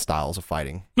of different styles of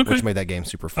fighting, which made that game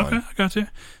super fun. Okay, I got you.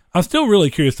 I'm still really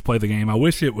curious to play the game. I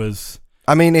wish it was...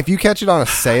 I mean, if you catch it on a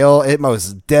sale, it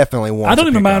most definitely won't. I don't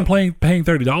even mind paying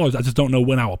 $30. I just don't know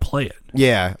when I will play it.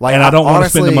 Yeah. And I don't want to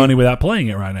spend the money without playing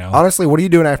it right now. Honestly, what are you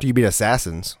doing after you beat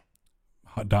Assassins?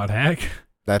 .hack.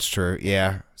 That's true,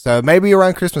 yeah. So maybe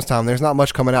around Christmas time. There's not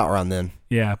much coming out around then.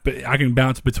 Yeah, but I can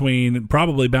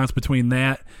probably bounce between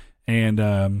that and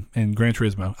Gran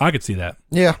Turismo. I could see that.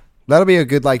 Yeah, that'll be a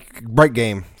good break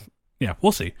game. Yeah,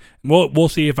 we'll see. We'll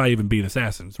see if I even beat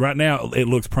Assassins. Right now, it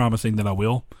looks promising that I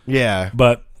will. Yeah,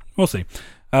 but we'll see.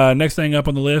 Next thing up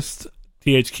on the list,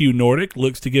 THQ Nordic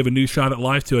looks to give a new shot at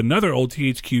life to another old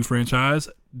THQ franchise,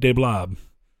 De Blob.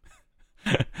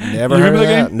 Never heard of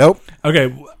that. Nope.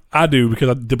 Okay, I do,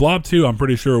 because the Blob 2, I'm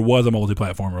pretty sure, was a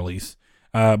multi-platform release.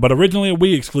 But originally a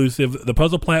Wii exclusive, the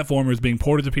puzzle platformer is being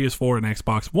ported to PS4 and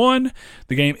Xbox One.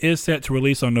 The game is set to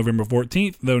release on November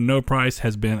 14th, though no price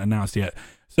has been announced yet.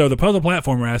 So the puzzle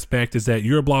platformer aspect is that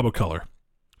you're a blob of color.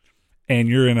 And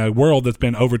you're in a world that's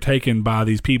been overtaken by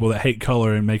these people that hate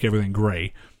color and make everything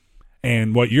gray.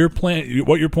 And what your point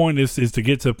is to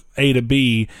get to A to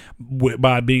B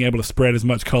by being able to spread as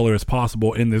much color as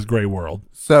possible in this gray world.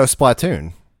 So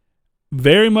Splatoon.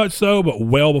 Very much so, but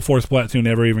well before Splatoon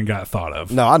ever even got thought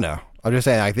of. No, I know. I'm just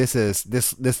saying, like, these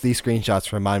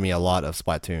screenshots remind me a lot of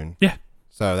Splatoon. Yeah.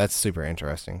 So that's super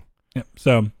interesting. Yep.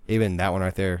 So even that one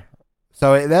right there.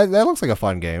 So that looks like a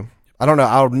fun game. I don't know.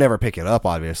 I'll never pick it up,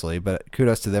 obviously, but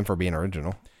kudos to them for being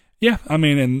original. Yeah, I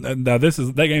mean, and that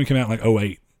game came out in like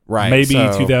 2008. Right. Maybe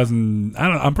 2000. I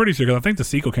don't know. I'm pretty sure, because I think the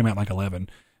sequel came out in like 2011.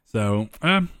 So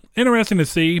interesting to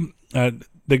see.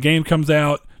 The game comes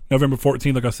out November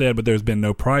 14th, like I said, but there's been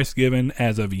no price given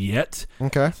as of yet.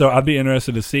 Okay. So I'd be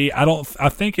interested to see. I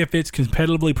think if it's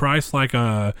competitively priced like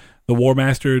the War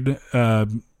Mastered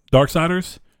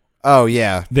Darksiders. Oh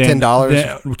yeah, $10,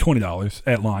 $20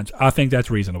 at launch. I think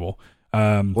that's reasonable.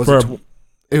 It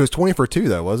was 20 for 2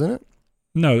 though, wasn't it?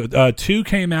 No, 2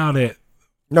 came out at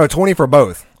 20 for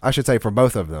both. I should say for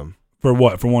both of them. For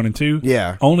what? For 1 and 2?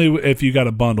 Yeah. Only if you got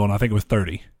a bundle, and I think it was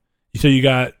 30. So you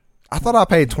got. I thought I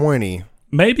paid 20.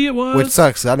 Maybe it was. Which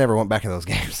sucks. I never went back in those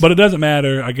games. But it doesn't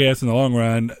matter, I guess, in the long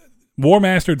run. War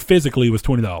Mastered physically was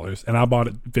 $20, and I bought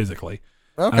it physically.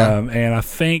 Okay. And I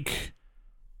think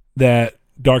that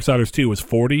Darksiders 2 was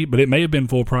 $40, but it may have been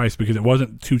full price because it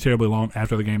wasn't too terribly long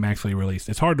after the game actually released.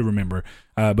 It's hard to remember,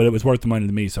 but it was worth the money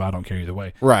to me, so I don't care either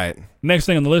way. Right. Next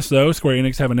thing on the list, though, Square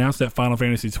Enix have announced that Final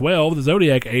Fantasy XII, the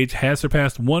Zodiac Age, has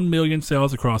surpassed 1 million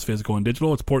sales across physical and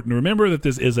digital. It's important to remember that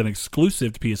this is an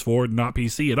exclusive to PS4, not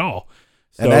PC at all.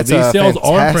 So and that's these sales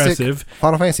are impressive.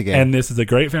 Final Fantasy game. And this is a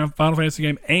great Final Fantasy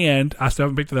game, and I still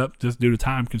haven't picked it up just due to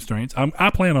time constraints.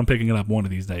 I plan on picking it up one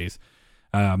of these days.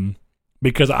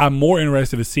 Because I'm more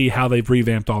interested to see how they've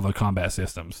revamped all the combat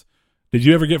systems. Did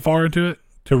you ever get far into it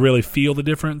to really feel the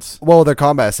difference? Well, their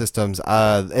combat systems,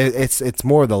 it's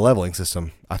more the leveling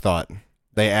system, I thought.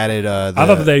 They added I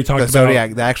thought that they talked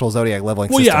about the actual Zodiac leveling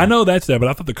system. Well, yeah, I know that's there, but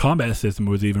I thought the combat system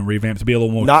was even revamped to be a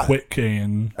little more quick.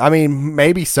 And I mean,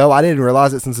 maybe so. I didn't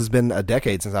realize it since it's been a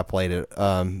decade since I played it.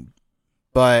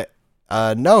 But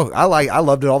no, I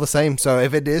loved it all the same. So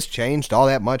if it is changed all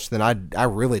that much, then I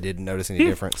really didn't notice any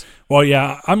difference. Well,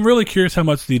 yeah, I'm really curious how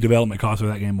much the development cost of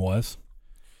that game was.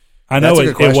 I know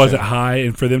it wasn't high,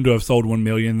 and for them to have sold 1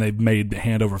 million, they've made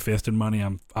hand over fist in money.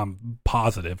 I'm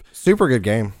positive. Super good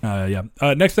game. Yeah.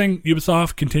 Next thing,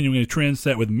 Ubisoft, continuing a trend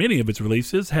set with many of its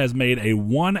releases, has made a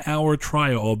 1-hour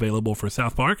trial available for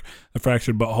South Park: The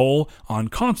Fractured But Whole on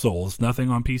consoles. Nothing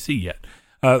on PC yet.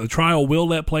 The trial will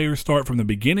let players start from the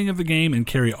beginning of the game and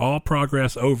carry all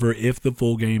progress over if the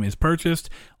full game is purchased.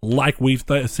 Like we've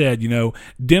said,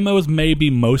 demos may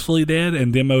be mostly dead,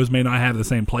 and demos may not have the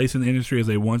same place in the industry as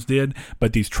they once did.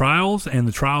 But these trials and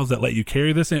the trials that let you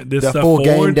carry this stuff full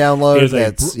forward game download is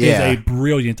a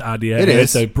brilliant idea.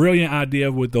 It's a brilliant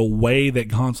idea with the way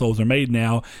that consoles are made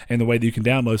now, and the way that you can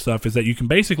download stuff is that you can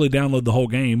basically download the whole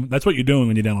game. That's what you're doing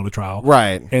when you download a trial,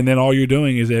 right? And then all you're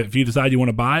doing is, if you decide you want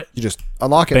to buy it, you just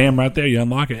unlock it. Bam, right there, you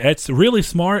unlock it. It's really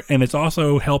smart, and it's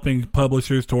also helping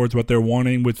publishers towards what they're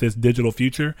wanting with this digital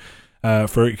future.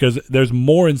 Because there's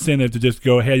more incentive to just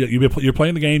go ahead. You're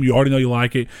playing the game, you already know you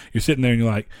like it. You're sitting there and you're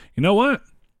like, you know what?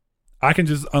 I can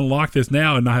just unlock this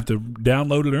now and not have to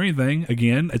download it or anything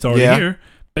again. It's already here.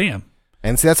 Bam.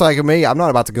 And see, that's like me. I'm not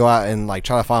about to go out and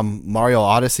try to find Mario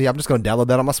Odyssey. I'm just going to download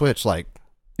that on my Switch.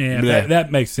 That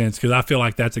makes sense, because I feel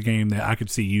like that's a game that I could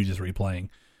see you just replaying.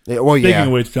 Speaking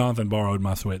of which, Jonathan borrowed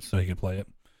my Switch so he could play it.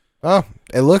 Oh,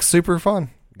 it looks super fun.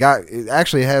 It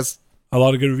actually has a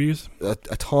lot of good reviews. A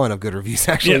ton of good reviews,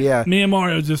 actually. Yeah. Me and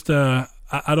Mario just I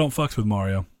don't fucks with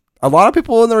Mario. A lot of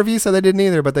people in the review said they didn't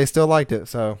either, but they still liked it.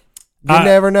 So you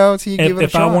never know until you give it a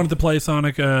shot. If I wanted to play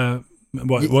Sonic,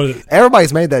 what is it?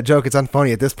 Everybody's made that joke. It's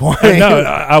unfunny at this point. No,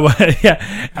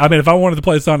 yeah. I mean, if I wanted to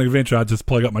play Sonic Adventure, I'd just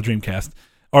plug up my Dreamcast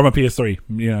or my PS3.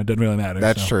 It doesn't really matter.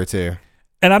 That's true too.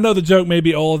 And I know the joke may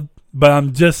be old, but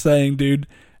I'm just saying, dude,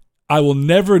 I will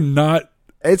never not.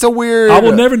 It's a weird. I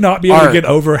will never not be able to get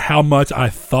over how much I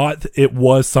thought it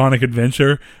was Sonic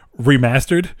Adventure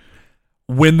remastered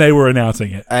when they were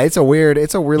announcing it. It's a really weird.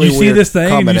 You see this thing,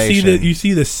 combination. and you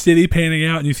see the city panning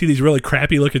out, and you see these really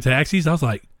crappy looking taxis. I was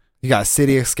like, you got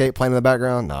City Escape playing in the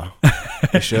background? No,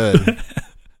 you should.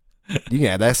 You can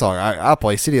add that song. I'll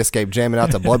play City Escape jamming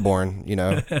out to Bloodborne.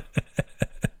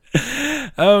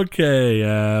 Okay,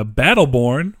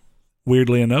 Battleborn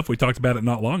weirdly enough, we talked about it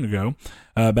not long ago.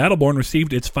 Battleborn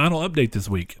received its final update this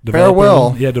week.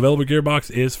 Farewell. Developer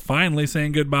Gearbox is finally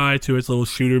saying goodbye to its little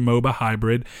shooter MOBA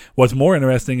hybrid. What's more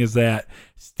interesting is that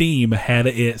Steam had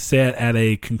it set at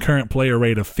a concurrent player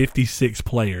rate of 56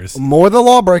 players. More than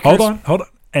Lawbreakers. Hold on.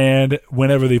 And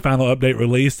whenever the final update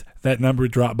released, that number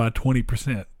dropped by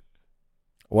 20%.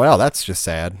 Well, that's just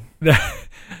sad.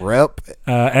 Rep.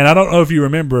 And I don't know if you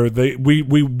remember,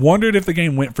 we wondered if the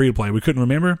game went free to play. We couldn't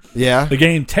remember. Yeah. The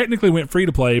game technically went free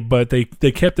to play, but they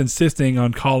kept insisting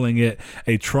on calling it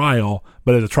a trial,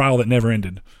 but it's a trial that never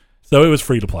ended. So it was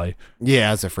free to play.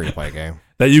 Yeah, it's a free to play game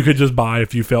that you could just buy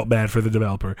if you felt bad for the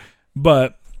developer.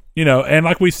 But, and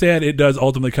like we said, it does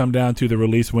ultimately come down to the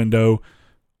release window.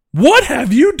 What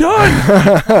have you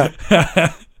done?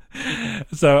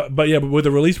 But with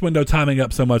the release window timing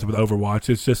up so much with Overwatch,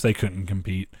 it's just they couldn't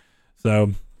compete.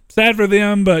 So sad for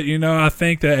them, but I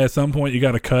think that at some point you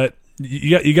got to cut.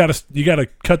 You got to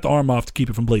cut the arm off to keep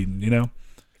it from bleeding.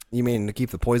 You mean to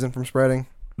keep the poison from spreading?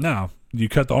 No, you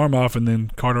cut the arm off and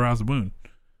then cauterize the wound.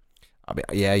 I mean,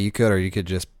 yeah, you could, or you could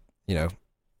just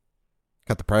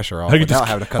cut the pressure off without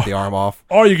having to cut the arm off.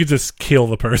 Or you could just kill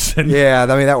the person. Yeah,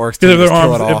 I mean, that works too.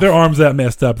 If their arm's that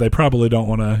messed up, they probably don't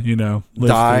want to, live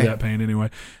Die. through that pain anyway.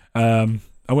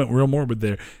 I went real morbid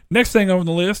there. Next thing on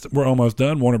the list, we're almost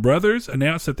done. Warner Brothers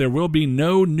announced that there will be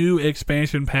no new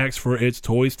expansion packs for its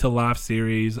Toys to Life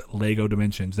series, Lego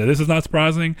Dimensions. Now, this is not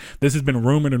surprising. This has been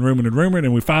rumored,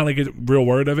 and we finally get real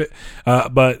word of it.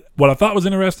 But what I thought was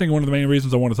interesting, one of the main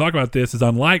reasons I want to talk about this is,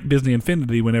 unlike Disney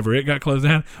Infinity, whenever it got closed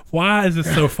down, why is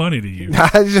this so funny to you?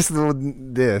 It's just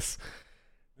this.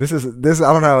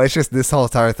 I don't know. It's just this whole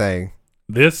entire thing.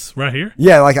 This right here?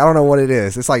 Yeah, I don't know what it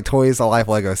is. It's like Toys to Life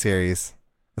Lego series.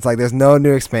 It's like there's no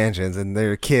new expansions, and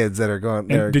there are kids that are going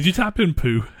there. Did you type in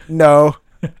poo? No,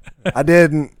 I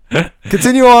didn't.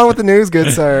 Continue on with the news,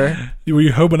 good sir. Were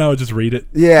you hoping I would just read it?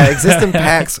 Yeah, existing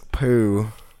packs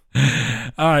poo. All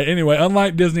right, anyway,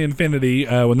 unlike Disney Infinity,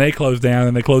 when they closed down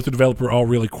and they closed the developer all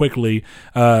really quickly,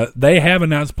 they have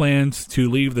announced plans to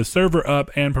leave the server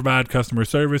up and provide customer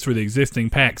service for the existing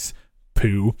packs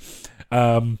poo.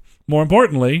 More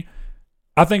importantly,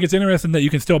 I think it's interesting that you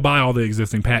can still buy all the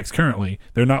existing packs currently.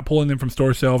 They're not pulling them from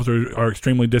store shelves or are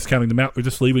extremely discounting them out. They're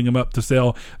just leaving them up to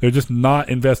sell. They're just not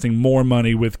investing more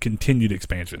money with continued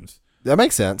expansions. That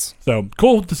makes sense. So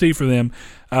cool to see for them.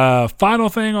 Final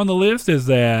thing on the list is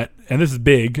that, and this is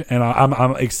big, and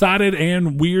I'm excited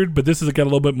and weird, but this has got a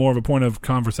little bit more of a point of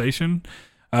conversation.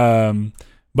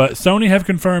 But Sony have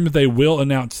confirmed that they will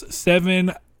announce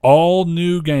 7 all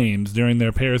new games during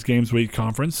their Paris Games Week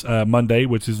conference, Monday,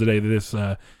 which is the day that this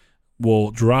will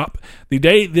drop. The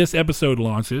day this episode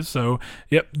launches. So,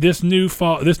 this news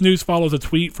follows a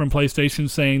tweet from PlayStation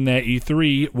saying that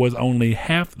E3 was only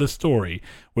half the story.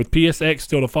 With PSX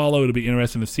still to follow, it'll be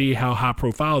interesting to see how high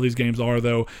profile these games are,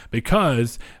 though,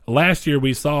 because last year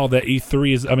we saw that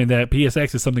that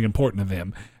PSX is something important to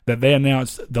them. That they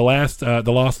announced the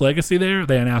Lost Legacy there.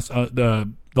 They announced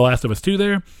the Last of Us 2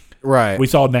 there. Right. We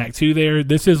saw Knack 2 there.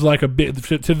 This is like a bit,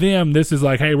 to them, this is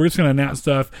like, hey, we're just going to announce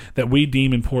stuff that we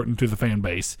deem important to the fan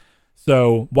base.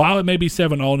 So while it may be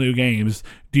 7 all new games,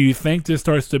 do you think this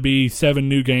starts to be 7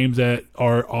 new games that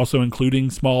are also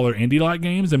including smaller indie-like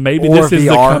games? And maybe this is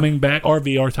the coming back, or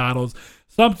VR titles,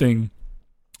 something.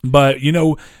 But,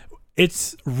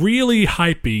 it's really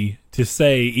hypey to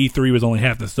say E3 was only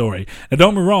half the story. Now,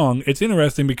 don't get me wrong, it's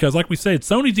interesting because, like we said,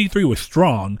 Sony's E3 was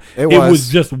strong. It was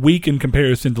just weak in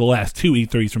comparison to the last 2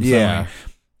 E3s from Sony.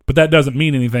 But that doesn't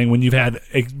mean anything when you've had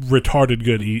a retarded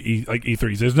good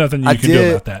E3s. There's nothing you can do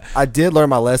about that. I did learn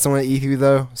my lesson with E3,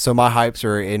 though, so my hypes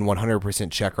are in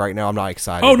 100% check right now. I'm not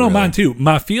excited. Oh, no, really. Mine too.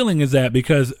 My feeling is that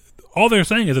because all they're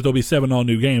saying is that there'll be 7 all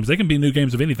new games. They can be new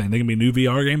games of anything. They can be new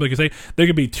VR games. Like I say, there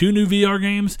could be 2 new VR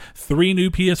games, 3 new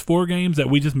PS4 games that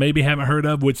we just maybe haven't heard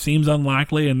of, which seems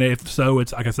unlikely. And if so,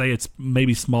 it's like I say, it's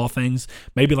maybe small things,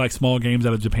 maybe like small games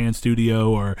out of Japan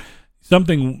Studio or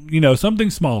something, something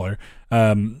smaller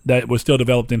that was still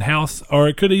developed in house, or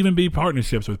it could even be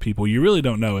partnerships with people. You really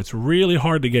don't know. It's really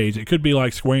hard to gauge. It could be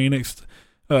like Square Enix,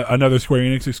 another Square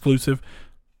Enix exclusive.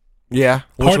 Yeah,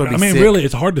 really,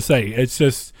 it's hard to say. It's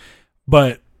just.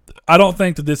 But I don't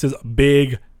think that this is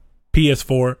big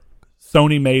PS4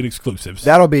 Sony-made exclusives.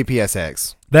 That'll be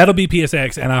PSX.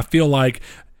 And I feel like,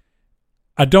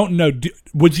 I don't know,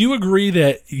 would you agree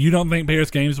that you don't think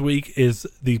Paris Games Week is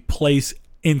the place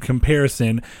in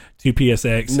comparison to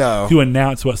PSX to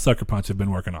announce what Sucker Punch have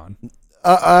been working on?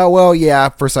 Well, yeah,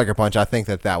 for Sucker Punch, I think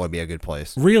that would be a good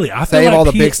place. Really, I feel Save like all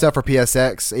the big stuff for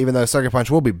PSX, even though Sucker Punch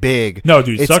will be big. No,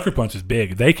 dude, Sucker Punch is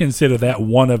big. They consider that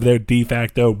one of their de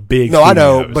facto big. No, studios. I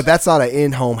know, but that's not an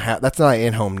in-home. That's not an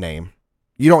in-home name.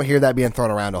 You don't hear that being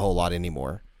thrown around a whole lot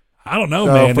anymore. I don't know,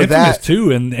 So man. for Infamous that-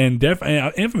 2 and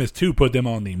Infamous 2 put them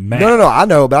on the map. No, I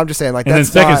know, but I'm just saying, like, And then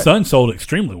that's Second not, Son sold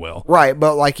extremely well. right.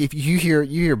 But like, if you hear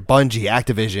Bungie,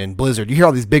 Activision, Blizzard, you hear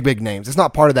all these big names. It's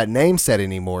not part of that name set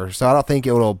anymore. So I don't think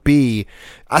it will be.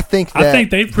 I think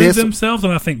they've proved themselves,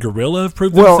 and I think Guerrilla have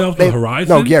proved themselves with Horizon.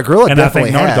 No, yeah, Guerrilla and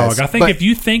definitely I think Naughty has, Dog. I think but if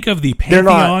you think of the they're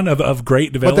not- pantheon of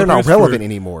great developers, but they're not relevant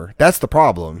anymore. That's the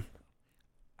problem.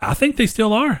 I think they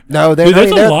still are. No, Dude, there's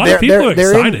a lot of people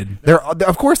excited.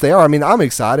 Of course they are. I mean, I'm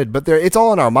excited, but it's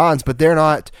all in our minds. But they're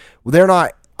not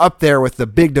up there with the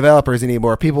big developers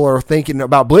anymore. People are thinking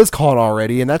about BlizzCon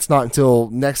already, and that's not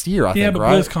until next year. I think, but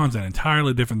right? BlizzCon's an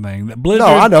entirely different thing. Blizzard,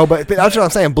 No, I know, but that's what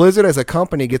I'm saying. Blizzard as a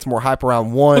company gets more hype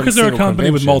around one because they're a single company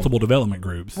with convention. multiple development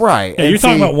groups, Right. Yeah, And you're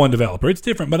talking see- about one developer. It's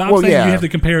different, but I'm Well, saying yeah. you have to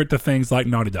compare it to things like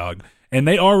Naughty Dog. And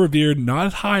they are revered not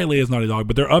as highly as Naughty Dog,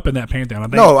 but they're up in that pantheon. I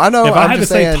think No, I know, If I I'm had to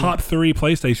just say saying- top 3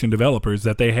 PlayStation developers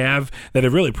that have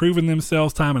really proven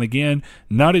themselves time and again,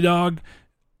 Naughty Dog,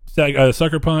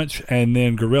 Sucker Punch, and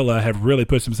then Guerrilla have really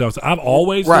pushed themselves. I've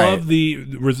always Right. loved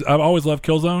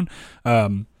Killzone,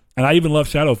 and I even love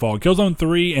Shadowfall. Killzone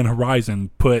 3 and Horizon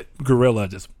put Guerrilla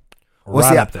just Well,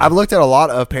 right see, up there. I've looked at a lot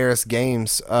of Paris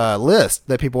Games list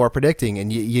that people are predicting,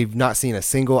 and you've not seen a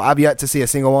single. I've yet to see a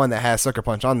single one that has Sucker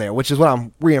Punch on there, which is what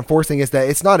I'm reinforcing is that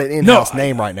it's not an in-house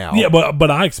name right now. Yeah, but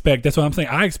I expect that's what I'm saying.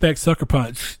 I expect Sucker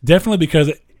Punch definitely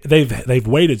because they've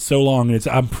waited so long. And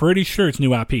I'm pretty sure it's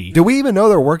new IP. Do we even know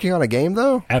they're working on a game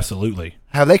though? Absolutely,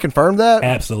 Have they confirmed that?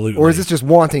 absolutely. Or is this just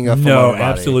wanting from no? everybody?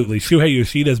 Absolutely. Shuhei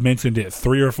Yoshida's mentioned it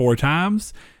 3 or 4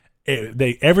 times.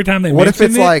 Every time they What if mention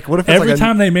it's it, like- what if it's every like a-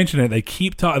 time they mention it, they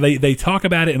keep they talk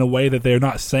about it in a way that they're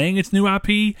not saying it's new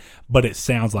IP, but it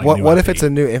sounds like new What if IP. it's a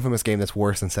new Infamous game that's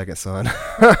worse than Second Son?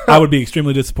 I would be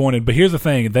extremely disappointed. But here's the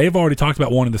thing: they've already talked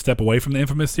about wanting to step away from the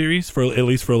Infamous series for at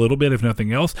least for a little bit, if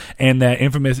nothing else, and that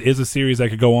Infamous is a series that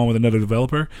could go on with another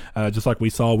developer, just like we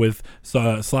saw with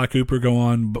Sly Cooper go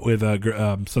on with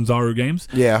Sanzaru Games.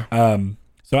 Yeah.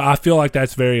 So I feel like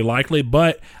that's very likely,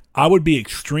 but I would be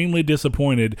extremely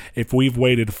disappointed if we've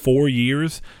waited 4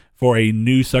 years for a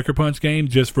new Sucker Punch game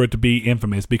just for it to be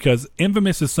Infamous, because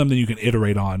Infamous is something you can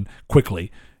iterate on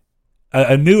quickly.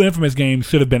 A new Infamous game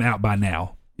should have been out by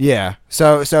now. Yeah.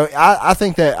 So I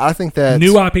think that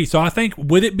New IP. So I think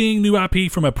with it being new IP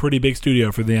from a pretty big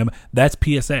studio for them, that's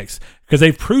PSX. Because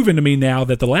they've proven to me now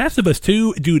that The Last of Us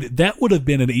 2, dude, that would have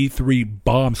been an E3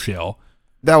 bombshell.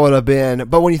 that would have been.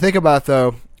 But when you think about it,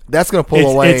 though, that's going to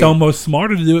pull away. It's almost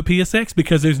smarter to do it PSX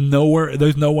because there's no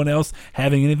one else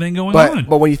having anything going on.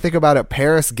 But when you think about it,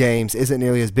 Paris Games isn't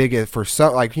nearly as big as for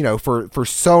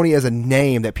Sony as a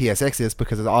name that PSX is,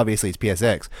 because obviously it's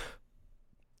PSX.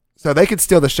 So they could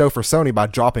steal the show for Sony by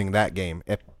dropping that game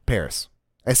at Paris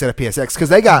instead of PSX, because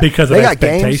they got Because of they got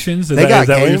expectations? games. Is They that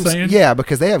got what you're games. saying? Yeah,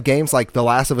 because they have games like The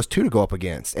Last of Us 2 to go up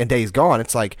against and Days Gone.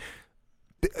 It's like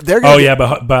they're gonna Oh yeah,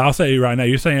 but I'll say right now, are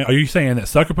you saying that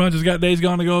Sucker Punch has got Days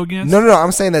Gone to go against? No.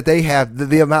 I'm saying that they have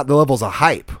the levels of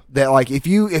hype that, like, if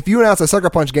you announce a Sucker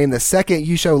Punch game, the second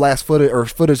you show footage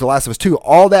of Last of Us 2,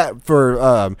 all that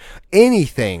for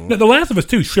anything. No, The Last of Us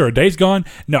 2, sure. Days Gone.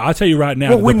 No, I'll tell you right now.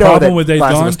 Well, we the know problem that with Days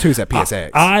Last of Gone, Us 2 is at PSX.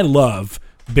 I love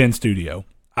Ben Studio.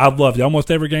 I've loved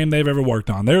almost every game they've ever worked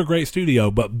on. They're a great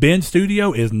studio, but Ben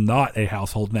Studio is not a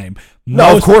household name.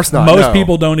 No, of course not. Most No.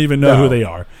 people don't even know No. who they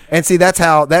are. And see, this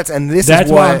That's is why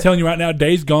what I'm telling you right now,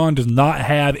 Days Gone does not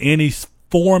have any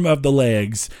form of the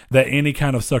legs that any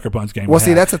kind of Sucker Punch game Well, would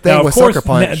see, have. that's the thing Now, of with course, Sucker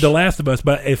Punch. The Last of Us,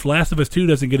 but if Last of Us 2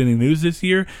 doesn't get any news this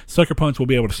year, Sucker Punch will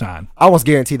be able to shine. I almost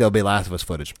guarantee there'll be Last of Us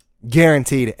footage.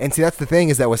 Guaranteed. And see, that's the thing,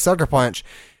 is that with Sucker Punch,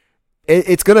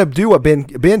 it's gonna do what Ben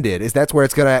did. Is that's where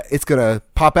it's gonna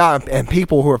pop out, and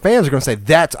people who are fans are gonna say,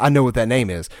 I know what that name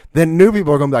is. Then new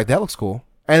people are gonna be like, that looks cool.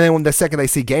 And then when the second they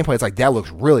see gameplay, it's like, that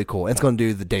looks really cool. And it's gonna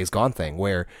do the Days Gone thing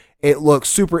where it looks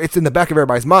super. It's in the back of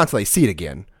everybody's mind until they see it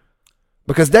again.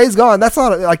 Because Days Gone, that's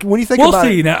not like when you think about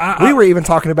see. it. Now, we were even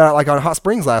talking about it like on Hot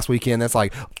Springs last weekend. That's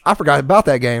like, I forgot about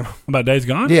that game. About Days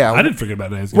Gone? Yeah. I didn't forget about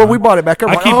Days Gone. Well, we brought it back up.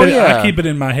 Like, I keep it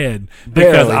in my head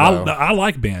because Barely, though. I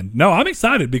like Ben. No, I'm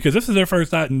excited because this is their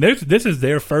first. This is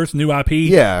their first new IP.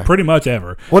 Yeah. pretty much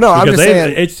ever. Well, no, I'm Because just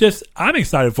saying- it's just I'm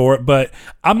excited for it, but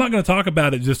I'm not going to talk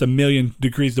about it just a million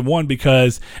degrees to one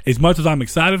because as much as I'm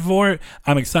excited for it,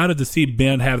 I'm excited to see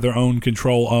Ben have their own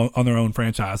control on their own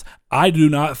franchise. I do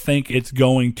not think it's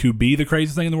going to be the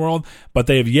craziest thing in the world, but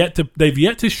they've yet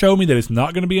to show me that it's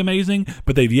not going to be amazing,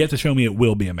 but they've yet to show me it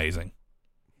will be amazing.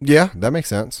 Yeah, that makes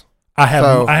sense. I have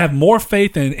So- I have more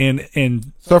faith in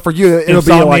So for you, it'll be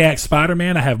Insomniac like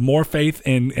Spider-Man. I have more faith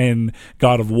in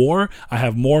God of War. I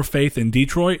have more faith in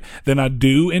Detroit than I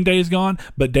do in Days Gone.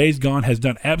 But Days Gone has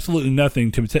done absolutely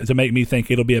nothing to make me think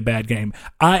it'll be a bad game.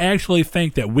 I actually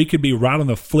think that we could be right on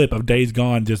the flip of Days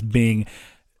Gone just being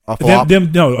a flop.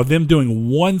 them doing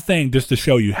one thing just to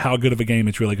show you how good of a game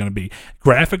it's really going to be.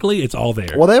 Graphically, it's all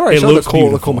there. Well, they already It showed the looks cool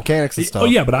beautiful. mechanics and stuff. Oh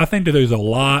yeah, but I think that there's a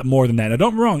lot more than that. Now,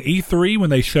 don't get me wrong. E3 when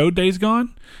they showed Days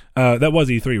Gone, that was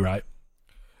E3, right?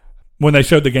 When they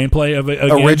showed the gameplay of it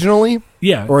again. Originally,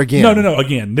 Yeah. Or again? No.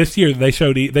 Again, this year they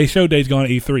showed Days Gone at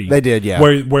E3. they did, yeah.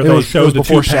 Where It they was showed the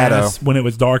before two Shadow. paths when it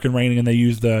was dark and raining, and they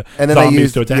used the And then they zombies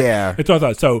used- to attack. yeah. That's what I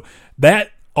thought. So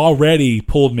that already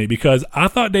pulled me because I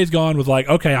thought Days Gone was like,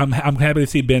 okay, I'm happy to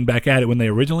see Ben back at it when they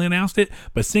originally announced it,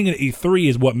 but seeing it at E3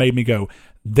 is what made me go,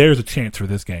 there's a chance for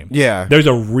this game. Yeah. There's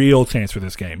a real chance for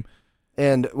this game.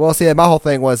 And well, see, my whole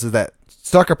thing was is that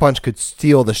Sucker Punch could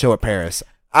steal the show at Paris.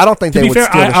 I don't think To they be would fair,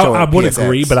 steal the show I at would PSX.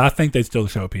 agree, but I think they'd still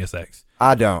show PSX.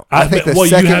 I don't. I think the well, you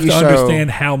second have to show, understand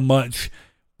how much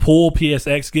pull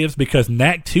PSX gives because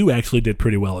Knack 2 actually did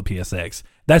pretty well at PSX.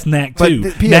 That's Knack But 2. the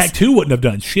PS Knack 2 wouldn't have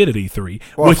done shit at E3,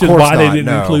 Well, which of is course why they not, didn't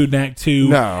no. include Knack 2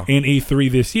 No. in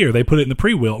E3 this year. They put it in the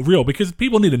pre-reel because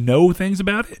people need to know things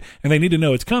about it and they need to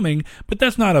know it's coming, but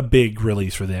that's not a big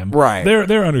release for them. Right.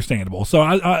 They're understandable. So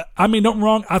I mean, don't get me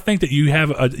wrong. I think that you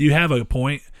have a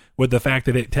point with the fact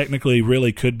that it technically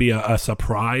really could be a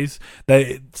surprise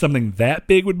that something that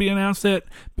big would be announced at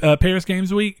Paris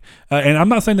Games Week. And I'm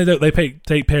not saying that they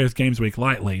take Paris Games Week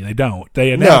lightly. They don't.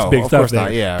 They announce No, big of stuff course there.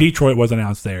 not, yeah. Detroit was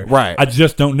announced there. Right. I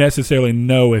just don't necessarily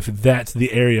know if that's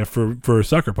the area for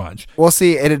Sucker Punch. Well,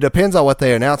 see, and it depends on what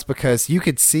they announce because I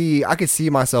could see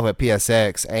myself at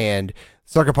PSX and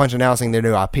Sucker Punch announcing their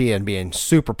new IP and being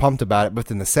super pumped about it. But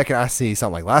then the second I see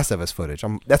something like Last of Us footage,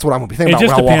 that's what I'm going to be thinking It about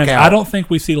just when I walk depends. out. I don't think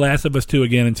we see Last of Us 2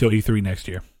 again until E3 next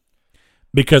year.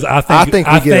 Because I think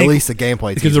we get at least a gameplay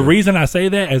Because teaser. the reason I say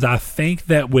that is I think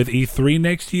that with E3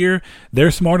 next year,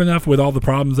 they're smart enough with all the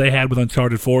problems they had with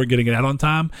Uncharted 4 getting it out on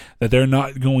time that they're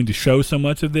not going to show so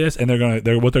much of this, and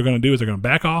what they're going to do is they're going to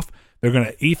back off. They're going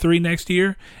to E3 next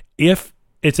year. If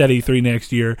it's at E3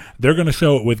 next year, they're going to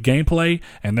show it with gameplay,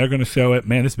 and they're going to show it.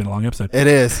 Man, this has been a long episode. It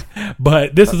is.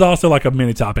 But this is also like a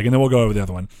mini topic, and then we'll go over the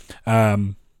other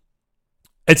one.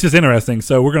 It's just interesting.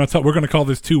 So we're gonna call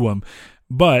this 2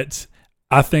 but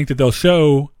I think that they'll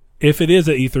show, if it is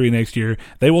at E3 next year,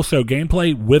 they will show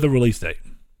gameplay with a release date.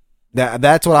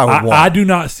 That's what I would want. I do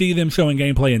not see them showing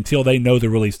gameplay until they know the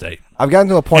release date. I've gotten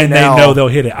to a point And now. they know they'll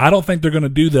hit it. I don't think they're going to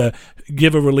do the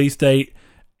give a release date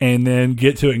and then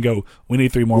get to it and go, we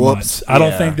need 3 more Whoops, months. I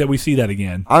don't yeah. think that we see that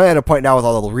again. I'm at a point now with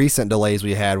all the recent delays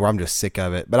we had where I'm just sick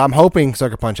of it. But I'm hoping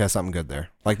Sucker Punch has something good there.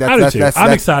 Like I do too. I'm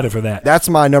that's excited for that. that's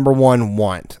my number one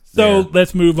want. So there.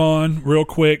 let's move on real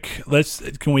quick.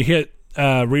 Can we hit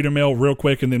reader mail real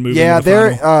quick and then move Yeah, into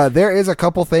the final? there is a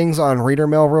couple things on reader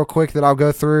mail real quick that I'll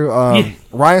go through. Yeah.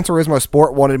 Ryan Turismo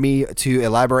Sport wanted me to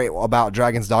elaborate about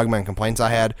Dragon's Dogma and complaints I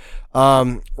had.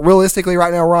 Realistically,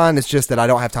 right now, Ryan, it's just that I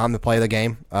don't have time to play the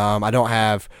game. I don't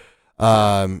have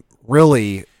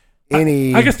really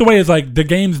any. I guess the way is like the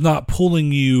game's not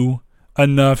pulling you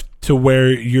enough to where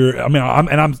you're. I mean,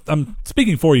 I'm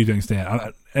speaking for you to an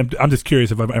extent. I'm just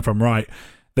curious if I'm right.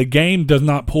 The game does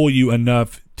not pull you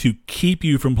enough to keep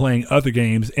you from playing other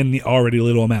games in the already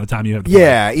little amount of time you have to play.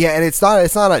 Yeah, and it's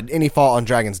not any fault on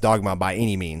Dragon's Dogma by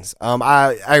any means.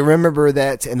 I remember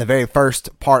that in the very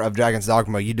first part of Dragon's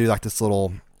Dogma, you do like this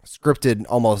little scripted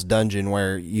almost dungeon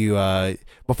where you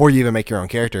before you even make your own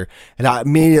character, and I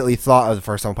immediately thought of the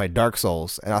first time I played Dark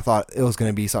Souls, and I thought it was going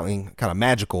to be something kind of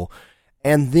magical,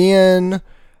 and then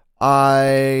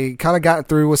I kind of got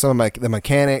through with some of the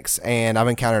mechanics, and I've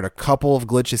encountered a couple of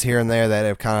glitches here and there that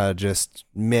have kind of just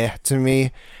meh to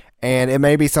me. And it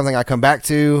may be something I come back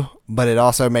to, but it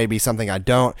also may be something I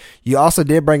don't. You also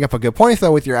did bring up a good point,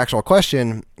 though, with your actual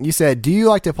question. You said, do you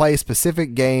like to play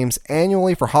specific games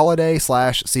annually for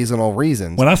holiday/seasonal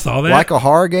reasons? When I saw that, Like a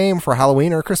horror game for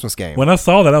Halloween or a Christmas game? when I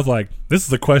saw that, I was like, "This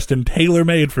is a question tailor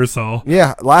made for Saul."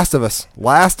 Yeah, Last of Us.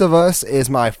 Last of Us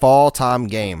is my fall time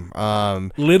game.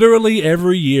 Literally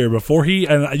every year before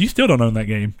and you still don't own that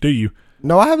game, do you?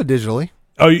 No, I have it digitally.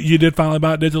 Oh, you did finally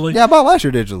buy it digitally? Yeah, I bought last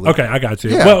year digitally. Okay, I got you.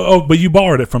 Yeah. Well, but you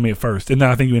borrowed it from me at first, and then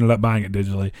I think you ended up buying it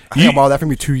digitally. I think I borrowed that from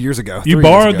you 2 years ago. You 3 years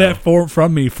borrowed ago. that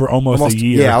from me for almost a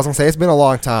year. Yeah, I was going to say, it's been a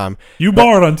long time. You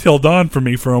borrowed Until Dawn from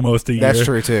me for almost a year. That's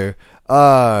true, too.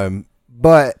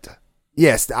 But,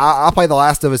 yes, I play The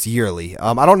Last of Us yearly.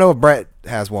 I don't know if Brett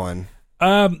has one.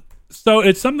 So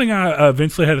it's something I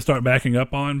eventually had to start backing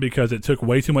up on because it took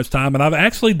way too much time, and I've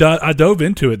actually I dove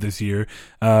into it this year,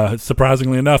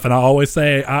 surprisingly enough. And I always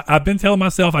say I've been telling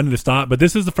myself I need to stop, but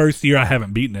this is the first year I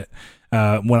haven't beaten it.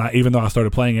 Even though I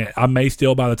started playing it, I may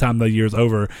still by the time the year's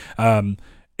over.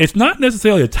 It's not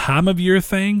necessarily a time of year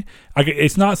thing.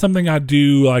 It's not something I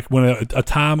do like when a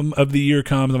time of the year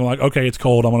comes and I'm like, okay, it's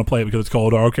cold, I want to play it because it's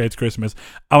cold, or okay, it's Christmas,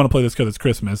 I want to play this because it's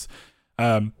Christmas.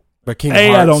 But Kingdom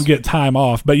Hearts, I don't get time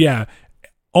off, but yeah,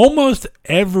 almost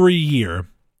every year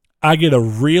I get a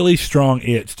really strong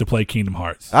itch to play Kingdom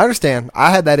Hearts. I understand. I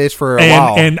had that itch for a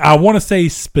while. And I want to say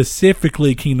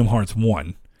specifically Kingdom Hearts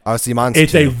 1. Oh, see, mine's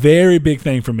It's 2. a very big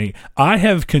thing for me. I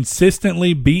have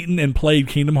consistently beaten and played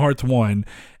Kingdom Hearts 1.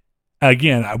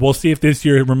 Again, we'll see if this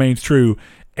year remains true.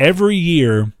 Every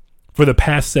year for the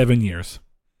past 7 years.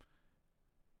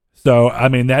 So, I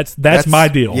mean, that's my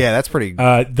deal. Yeah, that's pretty.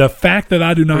 The fact that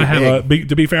I do not have big.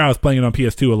 to be fair, I was playing it on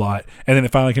PS2 a lot, and then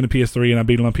it finally came to PS3, and I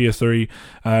beat it on PS3,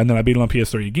 and then I beat it on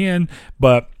PS3 again.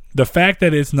 But the fact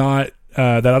that it's not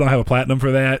that I don't have a platinum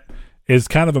for that is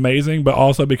kind of amazing, but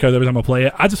also because every time I play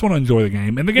it, I just want to enjoy the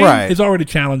game. And the game is already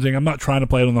challenging. I'm not trying to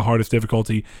play it on the hardest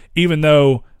difficulty, even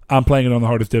though I'm playing it on the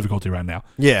hardest difficulty right now.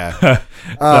 Yeah.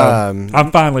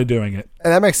 I'm finally doing it.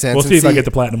 And that makes sense. We'll see if I get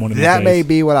the platinum one in That these may days.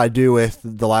 be what I do with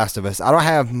The Last of Us. I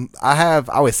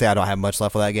always say I don't have much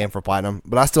left of that game for platinum,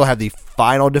 but I still have the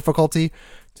final difficulty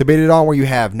to beat it on where you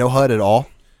have no HUD at all.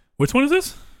 Which one is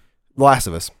this? The Last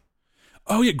of Us.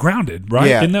 Oh, yeah, Grounded, right?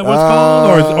 Yeah. Isn't that what it's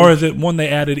called? Or is it one they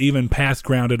added even past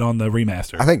Grounded on the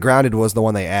remaster? I think Grounded was the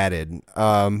one they added.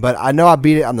 But I know I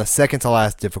beat it on the second to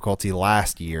last difficulty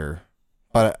last year.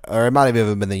 Or it might have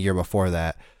even been the year before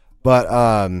that. But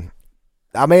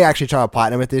I may actually try to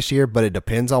platinum it this year, but it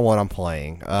depends on what I'm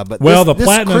playing. The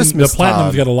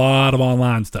platinum's got a lot of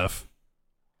online stuff.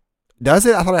 Does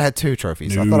it? I thought I had 2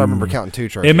 trophies. No. I thought I remember counting 2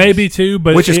 trophies. It may be 2,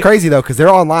 but which is crazy though, because their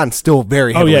online still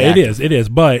very heavily active. It is.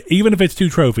 But even if it's 2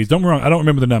 trophies, don't get me wrong, I don't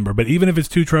remember the number, but even if it's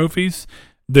 2 trophies,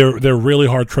 they're really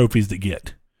hard trophies to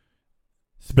get.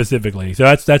 Specifically, so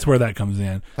that's where that comes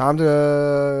in. Time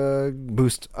to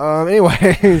boost.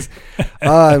 Anyways,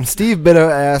 Steve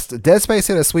Bitto asked, Dead Space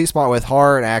hit a sweet spot with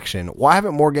horror and action. Why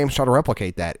haven't more games tried to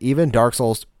replicate that? Even Dark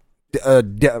Souls,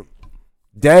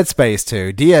 Dead Space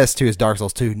 2, DS2 is Dark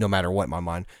Souls 2, no matter what in my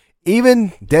mind.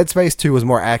 Even Dead Space 2 was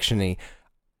more actiony.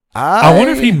 I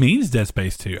wonder if he means Dead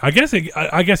Space 2. I guess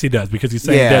he does because he's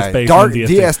saying Dead Space.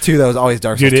 DS2 though is always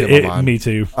Dark Souls 2 in my mind. Me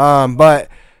too. But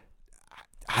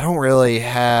I don't really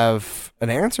have an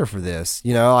answer for this.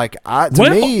 You know, like to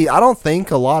me, I don't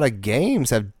think a lot of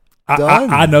games have done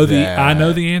I know that. I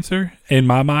know the answer in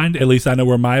my mind. At least I know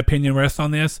where my opinion rests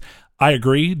on this. I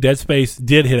agree. Dead Space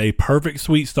did hit a perfect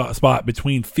sweet spot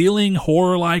between feeling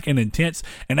horror-like and intense.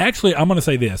 And actually, I'm going to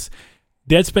say this.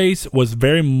 Dead Space was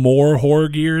very more horror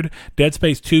geared. Dead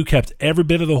Space 2 kept every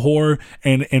bit of the horror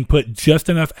and put just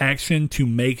enough action to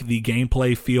make the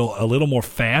gameplay feel a little more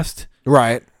fast.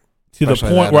 Right. To the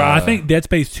point where I think Dead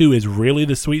Space 2 is really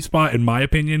the sweet spot, in my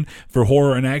opinion, for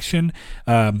horror and action.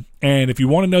 And if you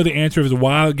want to know the answer as to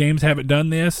why games haven't done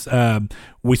this,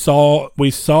 we saw.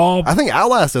 I think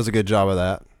Outlast does a good job of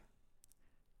that.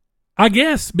 I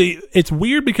guess it's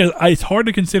weird because it's hard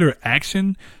to consider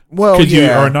action Well, because you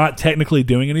yeah. are not technically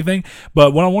doing anything.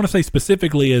 But what I want to say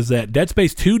specifically is that Dead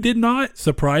Space 2 did not,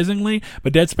 surprisingly,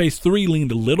 but Dead Space 3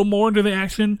 leaned a little more into the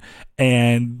action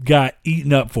and got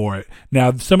eaten up for it.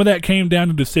 Now, some of that came down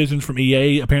to decisions from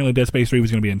EA. Apparently, Dead Space 3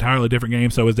 was going to be an entirely different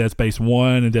game. So was Dead Space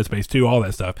 1 and Dead Space 2, all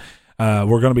that stuff.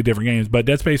 Were going to be different games. But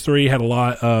Dead Space 3 had a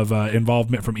lot of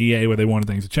involvement from EA where they wanted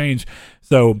things to change.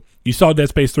 So you saw Dead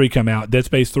Space 3 come out. Dead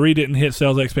Space 3 didn't hit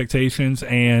sales expectations,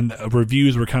 and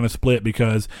reviews were kind of split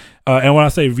because, and when I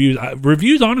say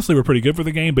reviews honestly were pretty good for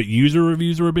the game, but user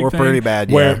reviews were a big thing. Pretty bad,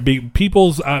 yeah. Where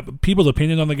people's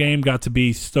opinions on the game got to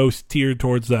be so steered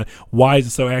towards the why is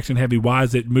it so action heavy? Why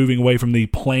is it moving away from the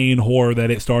plain horror that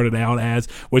it started out as?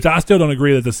 Which I still don't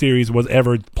agree that the series was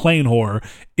ever plain horror.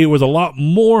 It was a lot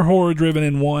more horror driven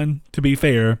in 1, to be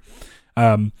fair.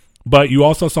 But you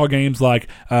also saw games like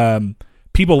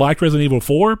people liked Resident Evil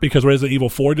 4 because Resident Evil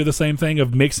 4 did the same thing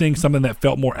of mixing something that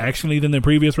felt more action-y than the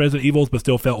previous Resident Evils but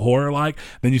still felt horror-like.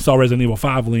 Then you saw Resident Evil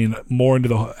 5 lean more into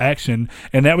the action,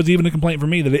 and that was even a complaint for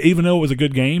me that even though it was a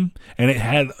good game and it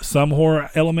had some horror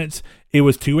elements, it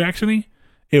was too action-y.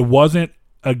 It wasn't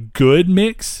a good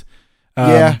mix.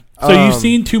 So you've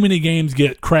seen too many games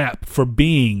get crap for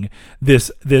being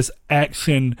this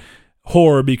action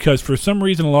horror because for some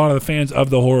reason a lot of the fans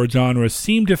of the horror genre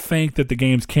seem to think that the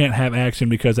games can't have action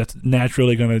because that's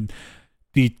naturally going to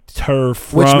deter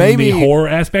from the horror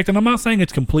aspect. And I'm not saying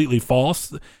it's completely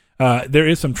false. There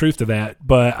is some truth to that,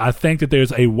 but I think that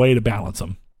there's a way to balance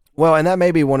them. Well, and that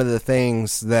may be one of the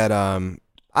things that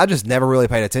I just never really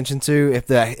paid attention to. If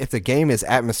the game is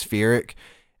atmospheric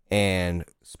and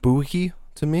spooky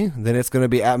to me, then it's going to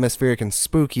be atmospheric and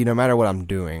spooky no matter what I'm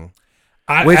doing.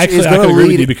 I could agree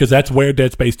with you because that's where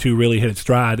Dead Space 2 really hit its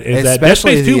stride. Is that Dead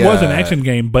Space 2 was an action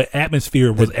game, but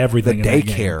atmosphere was everything. The in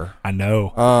daycare. That game. I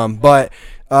know. But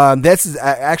that's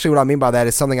actually what I mean by that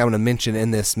is something I'm going to mention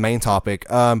in this main topic.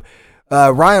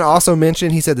 Ryan also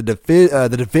mentioned, he said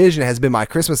the Division has been my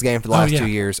Christmas game for the last 2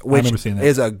 years, which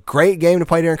is a great game to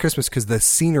play during Christmas because the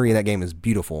scenery in that game is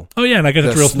beautiful. Oh yeah, and I guess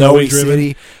it's real snowy driven.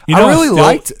 City. You know,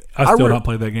 I still not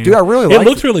played that game. Dude, I really liked it. It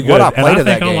looks really good, I played and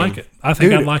I think I'll like it. I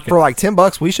think I'd like it. For like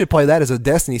 $10, we should play that as a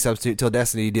Destiny substitute till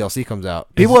Destiny DLC comes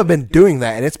out. People have been doing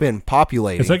that, and it's been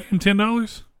populating. Is that game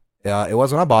 $10? It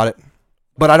was when I bought it.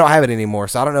 But I don't have it anymore,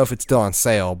 so I don't know if it's still on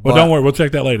sale. But, well, don't worry, we'll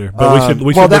check that later. But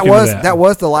we should that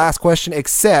was the last question,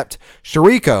 except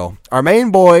Shariko, our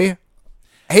main boy.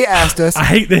 He asked us. I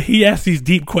hate that he asks these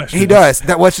deep questions. He does.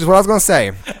 Which is what I was going to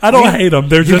say. I don't hate them.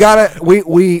 They're just.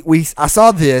 I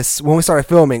saw this when we started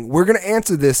filming. We're going to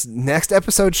answer this next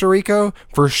episode, Shariko,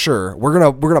 for sure. We're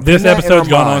gonna. This episode's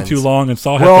gone on too long, and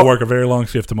Saul has to work a very long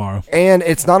shift tomorrow. And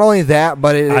it's not only that,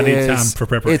 but I need time for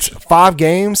preparation. It's 5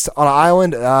 games on an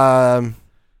island.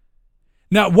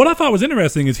 Now, what I thought was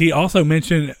interesting is he also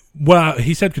mentioned,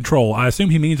 he said control. I assume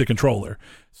he means a controller.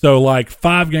 So, like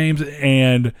 5 games,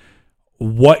 and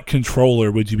what controller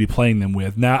would you be playing them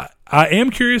with? Now, I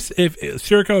am curious if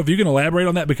you can elaborate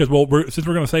on that, because since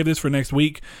we're going to save this for next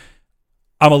week,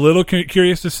 I'm a little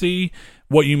curious to see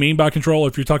what you mean by control.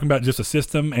 If you're talking about just a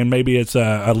system, and maybe it's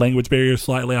a language barrier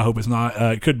slightly. I hope it's not.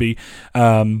 It could be.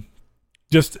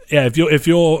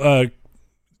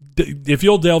 If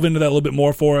you'll delve into that a little bit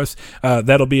more for us,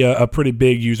 that'll be a pretty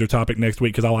big user topic next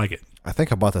week because I like it. I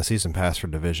think I bought the season pass for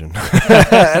Division,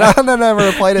 and I've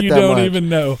never played it. You don't even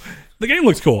know. The game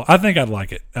looks cool. I think I'd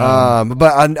like it.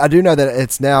 But I do know that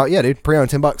it's now, dude, pre-owned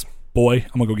 $10. Boy,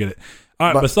 I'm gonna go get it.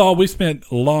 All right, Basal, we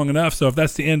spent long enough, so if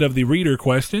that's the end of the reader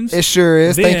questions, it sure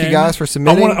is. Thank you guys for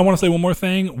submitting. I want to say one more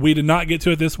thing. We did not get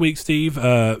to it this week, Steve.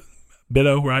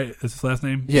 Bitto, right? Is his last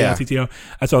name? Yeah. CTO.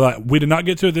 That's all that. We did not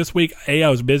get to it this week. I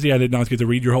was busy. I did not get to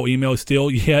read your whole email still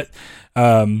yet.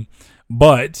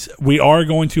 But we are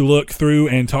going to look through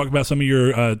and talk about some of your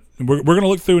we're going to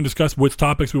look through and discuss which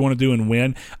topics we want to do and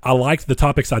when. I liked the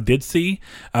topics I did see.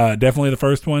 Definitely the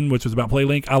first one, which was about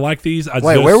PlayLink. I like these.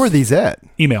 Wait, where were these at?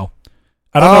 Email.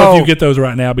 I don't know if you get those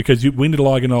right now because we need to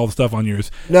log into all the stuff on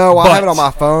yours. No, I have it on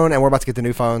my phone, and we're about to get the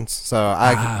new phones, so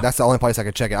that's the only place I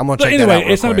could check it. I'm going to check that out.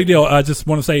 Anyway, it's not a big deal. I just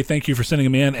want to say thank you for sending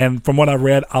them in, and from what I've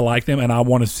read, I like them, and I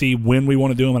want to see when we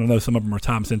want to do them, and I know some of them are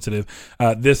time sensitive.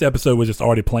 This episode was just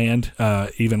already planned,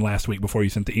 even last week before you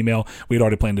sent the email. We had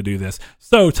already planned to do this.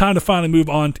 So, time to finally move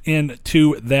on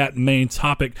into that main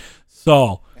topic.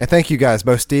 Saul. And thank you guys,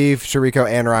 both Steve, Shariko,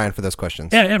 and Ryan, for those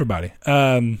questions. Yeah, everybody.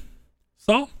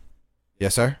 Saul?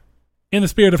 Yes, sir? In the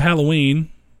spirit of Halloween,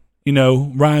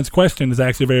 Ryan's question is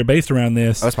actually very based around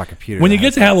this. Oh, that's my computer. When you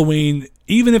get to Halloween,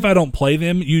 even if I don't play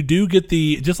them, you do get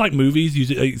just like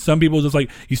movies. Some people just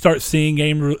you start seeing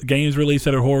games released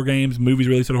that are horror games, movies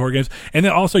released that are horror games, and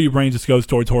then also your brain just goes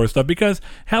towards horror stuff because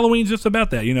Halloween's just about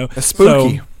that, It's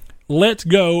spooky. So let's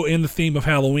go in the theme of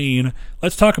Halloween.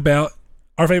 Let's talk about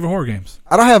our favorite horror games.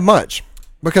 I don't have much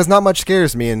because not much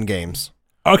scares me in games.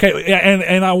 Okay,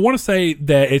 and I want to say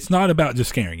that it's not about just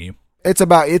scaring you. It's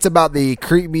about the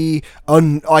creepy,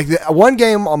 one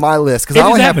game on my list because I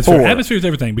only have 4. Atmosphere is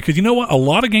everything because you know what? A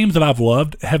lot of games that I've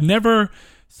loved have never.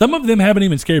 Some of them haven't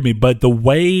even scared me, but the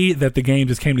way that the game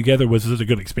just came together was such a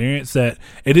good experience that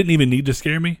it didn't even need to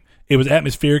scare me. It was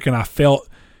atmospheric, and I felt.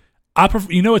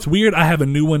 It's weird. I have a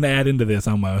new one to add into this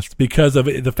almost because of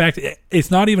the fact it's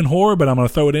not even horror, but I'm going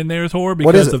to throw it in there as horror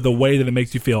because of the way that it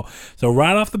makes you feel. So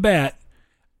right off the bat.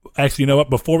 Actually, you know what?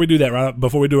 Before we do right off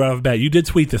the bat, you did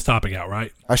tweet this topic out,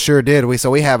 right? I sure did.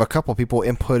 We have a couple people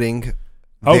inputting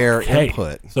their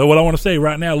input. So what I want to say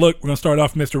right now, look, we're going to start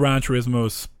off with Mr. Ryan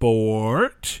Turismo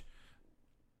Sport.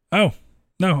 Oh,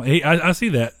 no, I see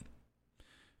that.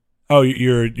 Oh,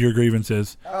 your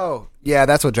grievances. Oh, yeah,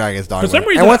 that's what Dragon's Dog. For some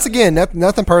reason, and once again,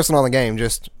 nothing personal on the game,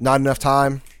 just not enough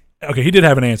time. Okay, he did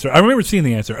have an answer. I remember seeing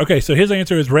the answer. Okay, so his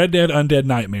answer is Red Dead Undead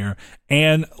Nightmare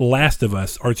and Last of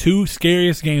Us are 2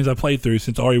 scariest games I've played through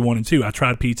since RE1 and 2. I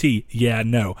tried PT. Yeah,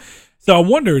 no. So I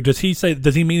wonder, does he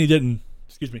mean he didn't,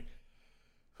 excuse me.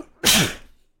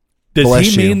 Does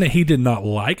he mean that he did not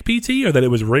like PT or that it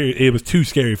was too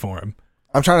scary for him?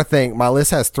 I'm trying to think. My list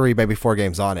has 3, maybe 4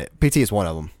 games on it. PT is one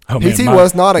of them. Oh, man, PT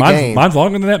was not a game. Mine's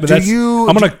longer than that, but I'm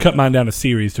going to cut mine down to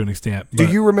series to an extent. Do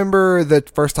you remember the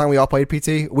first time we all played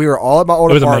PT? We were all at my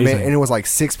old apartment, amazing. and it was like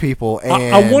 6 people. And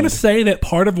I want to say that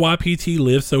part of why PT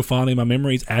lives so fondly in my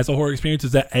memories as a horror experience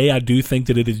is that A, I do think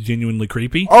that it is genuinely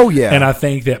creepy. Oh, yeah. And I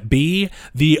think that B,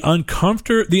 the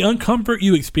uncomfort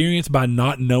you experience by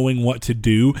not knowing what to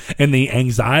do and the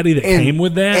anxiety that came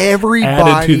with that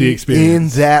added to the in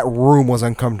experience. that room was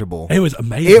uncomfortable. It was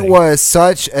amazing. It was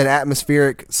such an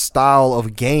atmospheric style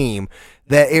of game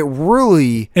that it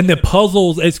really... And the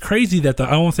puzzles, it's crazy that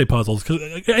I won't say puzzles, because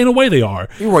in a way they are.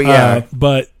 Well, yeah.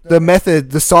 But the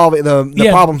method, the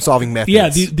problem-solving methods. Yeah,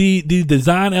 the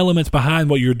design elements behind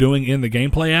what you're doing in the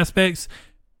gameplay aspects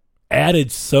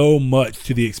added so much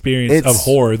to the experience of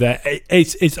horror that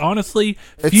it's honestly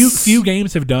few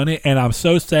games have done it, and I'm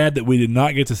so sad that we did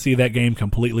not get to see that game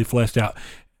completely fleshed out.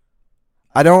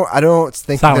 I don't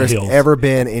think there's Hills, ever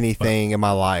been anything in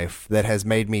my life that has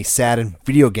made me sad in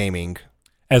video gaming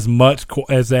as much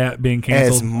as that being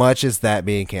canceled. As much as that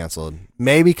being canceled.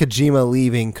 Maybe Kojima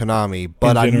leaving Konami,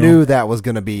 but I general. knew that was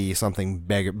going to be something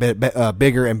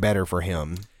bigger and better for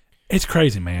him. It's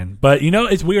crazy, man. But,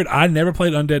 it's weird. I never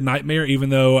played Undead Nightmare, even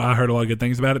though I heard a lot of good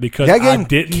things about it, because that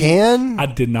game I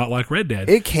did not like Red Dead.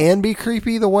 It can be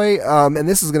creepy the way, and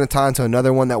this is going to tie into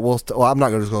another one that I'm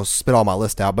not going to go spit all my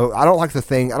list out, but I don't like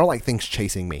things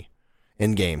chasing me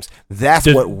in games. That's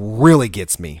what really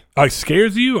gets me. It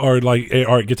scares you, or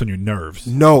it gets on your nerves?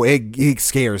 No, it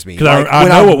scares me. Because I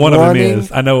know what one of them is.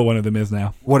 I know what one of them is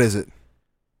now. What is it?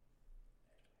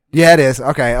 Yeah, it is.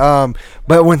 Okay.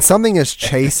 But when something is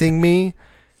chasing me,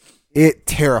 it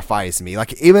terrifies me.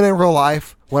 Like, even in real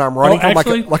life, when I'm running from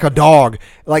like a dog,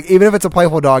 like, even if it's a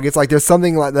playful dog, it's like there's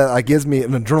something like that like gives me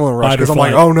an adrenaline rush because I'm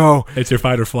like, oh no. It's your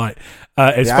fight or flight.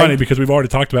 It's funny because we've already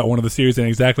talked about one of the series, and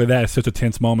exactly that. It's such a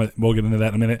tense moment. We'll get into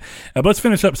that in a minute. But let's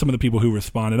finish up some of the people who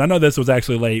responded. I know this was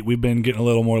actually late. We've been getting a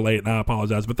little more late, and I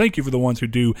apologize. But thank you for the ones who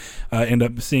do end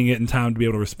up seeing it in time to be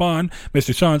able to respond.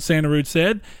 Mr. Sean Santarud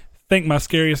said, think my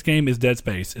scariest game is Dead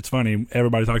Space. It's funny,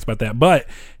 everybody talks about that, but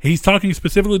he's talking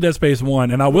specifically Dead Space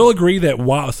 1, and I will agree that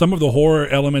while some of the horror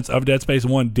elements of Dead Space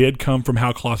 1 did come from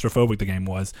how claustrophobic the game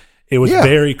was, it was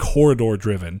very corridor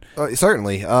driven.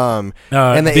 Certainly. And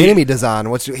the enemy design,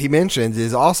 which he mentions,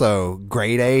 is also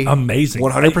grade A. Amazing.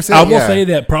 100%. I will say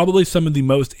that probably some of the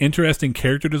most interesting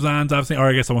character designs I've seen, or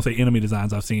I guess I won't say enemy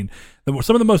designs I've seen,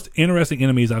 some of the most interesting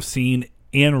enemies I've seen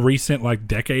in recent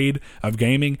decade of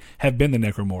gaming have been the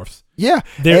necromorphs. Yeah,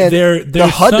 they're the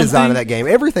HUD design of that game,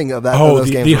 everything of that. Oh, of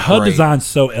those games the HUD great. Design's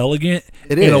so elegant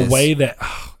in a way that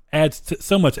adds to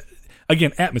so much.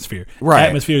 Again, atmosphere. Right,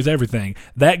 atmosphere is everything.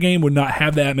 That game would not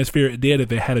have the atmosphere it did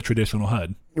if it had a traditional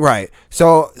HUD. Right.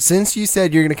 So since you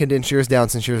said you're going to condense yours down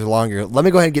since yours are longer, let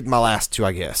me go ahead and get my last two,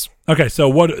 I guess. Okay, so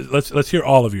let's hear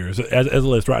all of yours as a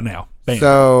list right now. Bam.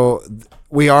 So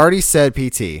we already said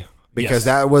PT. Because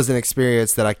that was an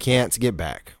experience that I can't get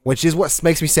back, which is what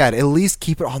makes me sad. At least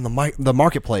keep it on the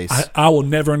marketplace. I will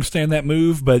never understand that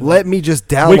move, but let me just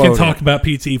download. We can talk about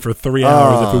PT for 3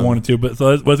 hours if we wanted to. But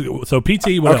so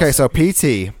PT. What else? So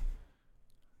PT,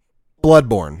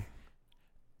 Bloodborne.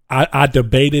 I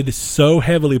debated so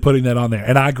heavily putting that on there,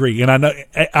 and I agree, and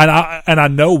I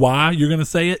know why you're going to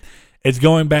say it. It's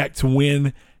going back to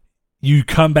when you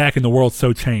come back and the world's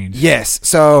so changed. Yes.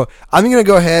 So I'm going to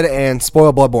go ahead and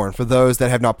spoil Bloodborne for those that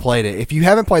have not played it. If you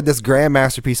haven't played this grand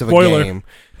masterpiece of a game,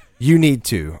 you need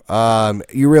to.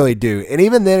 You really do. And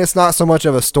even then, it's not so much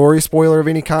of a story spoiler of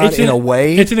any kind in a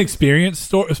way. It's an experience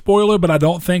spoiler, but I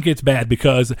don't think it's bad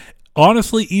because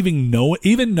honestly, even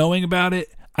knowing about it,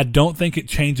 I don't think it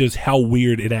changes how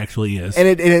weird it actually is. And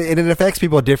it affects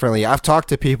people differently. I've talked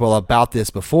to people about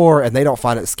this before, and they don't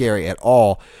find it scary at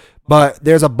all. But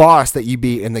there's a boss that you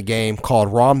beat in the game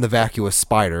called Rom the Vacuous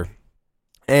Spider.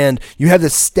 And you have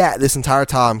this stat this entire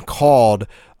time called,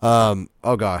 what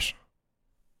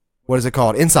is it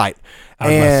called? Insight.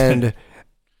 And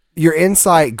your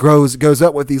insight goes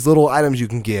up with these little items you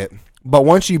can get. But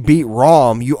once you beat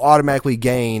Rom, you automatically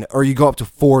gain, or you go up to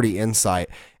 40 insight.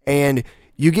 And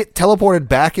you get teleported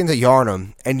back into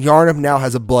Yharnam. And Yharnam now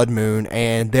has a blood moon.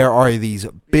 And there are these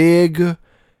big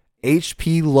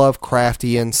H.P.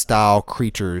 Lovecraftian style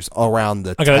creatures around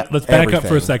the let's back up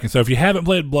for a second. So if you haven't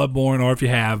played Bloodborne, or if you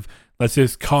have, let's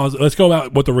go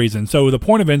about what the reason. So the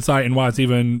point of Insight and why it's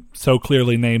even so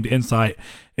clearly named Insight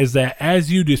is that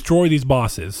as you destroy these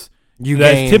bosses,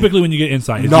 that's typically when you get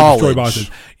Insight, is you destroy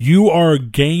bosses. You are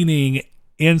gaining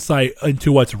insight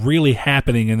into what's really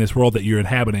happening in this world that you're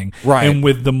inhabiting. Right. And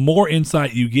with the more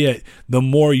insight you get, the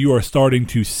more you are starting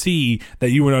to see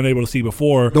that you were unable to see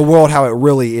before. The world how it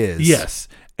really is. Yes.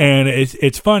 And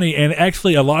it's funny, and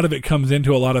actually a lot of it comes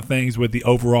into a lot of things with the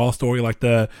overall story, like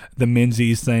the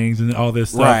Menzies things and all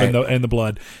this stuff, Right. and the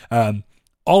blood.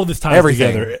 All of this ties Everything.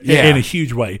 together Yeah. in a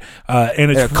huge way, and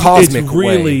In a it's cosmic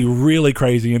really, way. really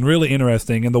crazy and really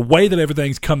interesting, and the way that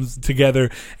everything comes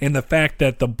together, and the fact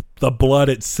that the blood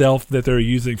itself that they're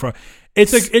using for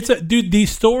it's a dude. The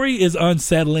story is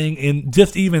unsettling in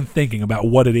just even thinking about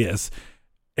what it is.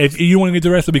 If you want to get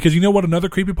the rest of it, because you know what another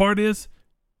creepy part is,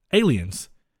 aliens.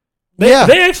 They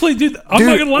actually do. I'm Dude,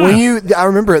 not gonna lie. I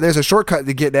remember there's a shortcut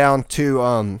to get down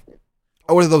to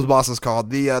what are those bosses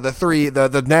called? The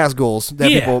Nazguls that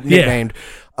people nicknamed.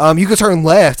 You could turn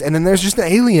left, and then there's just an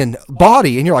alien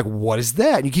body, and you're like, "What is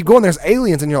that?" And you keep going. There's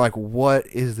aliens, and you're like, "What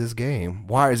is this game?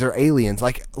 Why is there aliens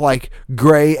like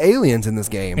gray aliens in this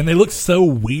game?" And they look so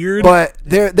weird. But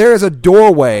there is a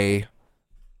doorway.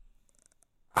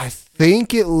 I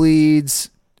think it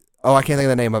leads. Oh, I can't think of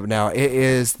the name of it now. It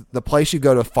is the place you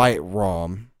go to fight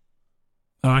Rom.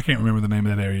 Oh, I can't remember the name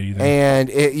of that area either. And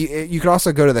you can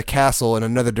also go to the castle in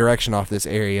another direction off this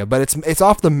area, but it's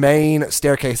off the main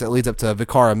staircase that leads up to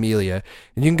Vicar Amelia,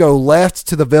 and you can go left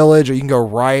to the village, or you can go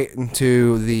right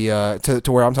into the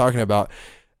to where I'm talking about.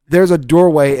 There's a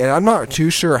doorway, and I'm not too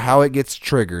sure how it gets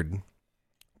triggered,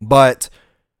 but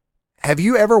have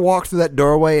you ever walked through that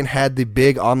doorway and had the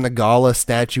big Omnigala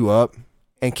statue up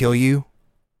and kill you?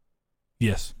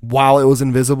 Yes. While it was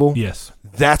invisible? Yes.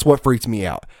 That's what freaked me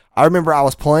out. I remember I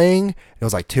was playing, it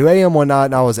was like 2 a.m. one night,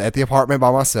 and I was at the apartment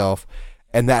by myself,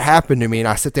 and that happened to me, and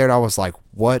I sit there and I was like,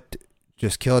 what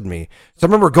just killed me? So I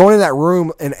remember going in that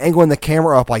room and angling the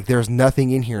camera up like there's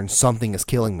nothing in here and something is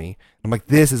killing me. I'm like,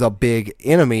 this is a big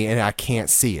enemy and I can't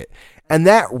see it. And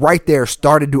that right there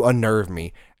started to unnerve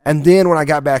me. And then when I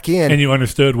got back in, and you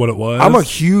understood what it was. I'm a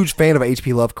huge fan of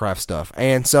H.P. Lovecraft stuff,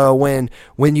 and so when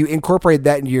you incorporate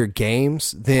that into your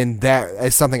games, then that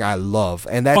is something I love,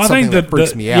 and that's something that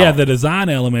freaks me out. Yeah, the design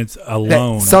elements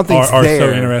alone are so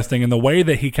interesting, and the way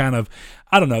that he kind of,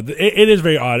 I don't know, it is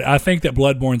very odd. I think that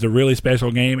Bloodborne's a really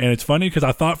special game, and it's funny because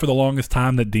I thought for the longest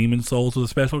time that Demon's Souls was a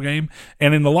special game,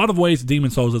 and in a lot of ways,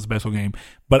 Demon's Souls is a special game.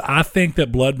 But I think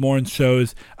that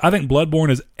Bloodborne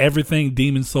is everything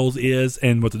Demon's Souls is,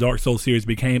 and what the Dark Souls series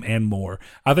became, and more.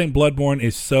 I think Bloodborne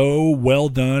is so well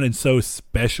done and so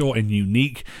special and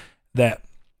unique that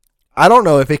I don't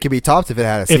know if it could be topped if it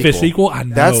had a sequel. If it's sequel, I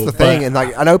know. That's the thing, and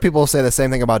I know people say the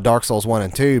same thing about Dark Souls 1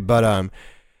 and 2,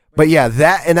 but yeah,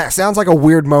 that sounds like a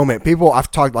weird moment. People, I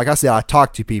talked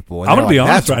to people. And I'm going to be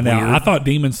honest right weird. now. I thought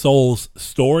Demon's Souls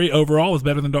story overall was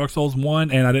better than Dark Souls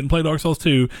 1, and I didn't play Dark Souls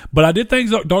 2, but I did think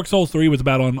Dark Souls 3 was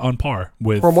about on par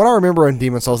with. From what I remember in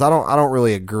Demon's Souls, I don't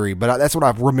really agree, but that's what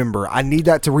I remember. I need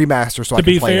that to remaster so I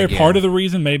can play it again. To be fair, part of the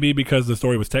reason may be because the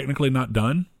story was technically not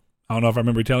done. I don't know if I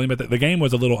remember you telling me, but the game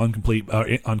was a little incomplete.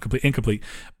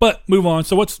 But move on.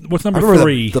 So what's number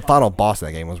 3? The final boss of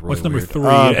that game was really What's number weird. 3?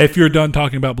 If you're done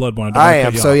talking about Bloodborne, I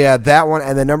am. So yeah, that one,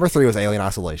 and then number 3 was Alien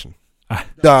Isolation.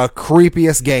 The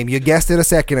creepiest game. You guessed it a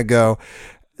second ago.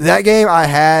 That game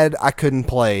I couldn't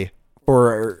play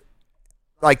for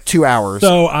like 2 hours.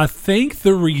 So I think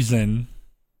the reason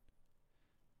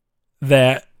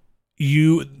that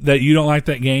you don't like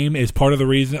that game is part of the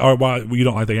reason, or why you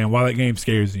don't like the game, why that game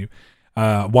scares you,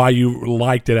 why you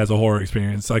liked it as a horror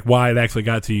experience, like why it actually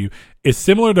got to you, is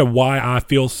similar to why I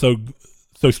feel so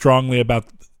strongly about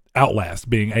Outlast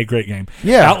being a great game.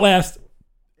 Yeah, Outlast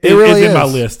is in my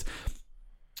list,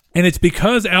 and it's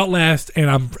because Outlast,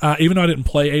 and even though I didn't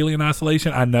play Alien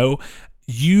Isolation, I know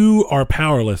you are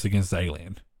powerless against the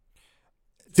alien.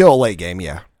 Still a late game,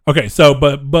 yeah. Okay, so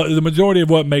but the majority of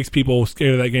what makes people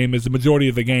scared of that game is the majority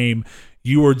of the game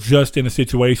you are just in a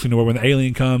situation where when the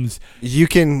alien comes, you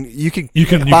can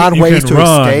find ways to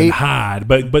run escape, and hide,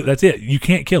 but that's it. You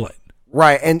can't kill it.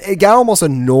 Right, and it got almost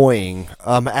annoying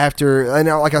after. I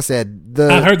know, like I said,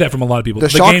 I heard that from a lot of people. The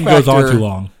shock game goes factor, on too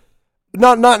long.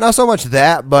 Not so much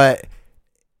that, but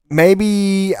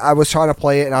maybe I was trying to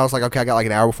play it and I was like, okay, I got like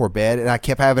an hour before bed, and I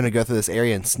kept having to go through this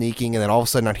area and sneaking, and then all of a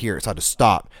sudden I'd hear it, so I had to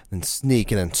stop, then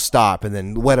sneak, and then stop, and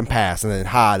then let him pass, and then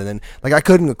hide, and then like I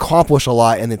couldn't accomplish a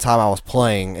lot in the time I was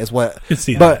playing. Is what.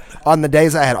 But on the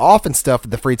days I had off and stuff,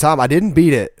 the free time, I didn't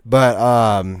beat it, but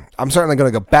I'm certainly going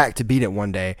to go back to beat it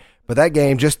one day. But that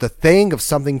game, just the thing of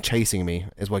something chasing me,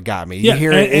 is what got me. You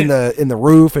hear it in the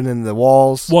roof and in the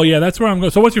walls. Well, yeah, that's where I'm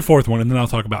going. So what's your fourth one, and then I'll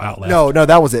talk about Outlast. No,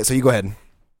 that was it. So you go ahead.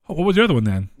 What was your other one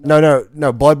then? No.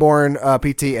 Bloodborne,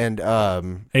 PT, and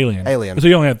Alien. So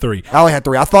you only had 3. I only had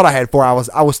 3. I thought I had 4.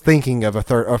 I was thinking of a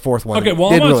fourth one. Okay,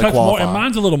 well, I'm going to touch more, and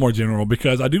mine's a little more general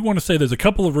because I do want to say there's a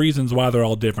couple of reasons why they're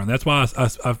all different. That's why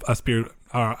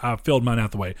I filled mine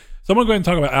out the way. So I'm going to go ahead and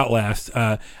talk about Outlast.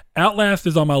 Outlast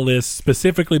is on my list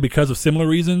specifically because of similar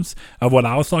reasons of what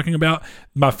I was talking about.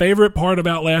 My favorite part of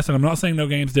Outlast, and I'm not saying no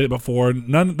games did it before,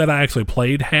 none that I actually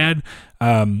played had,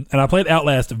 and I played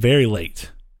Outlast very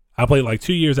late. I played it like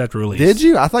 2 years after release. Did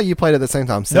you? I thought you played it at the same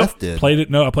time Seth did.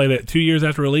 I played it 2 years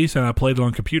after release, and I played it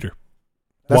on computer.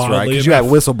 That's right, because you had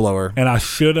Whistleblower. And I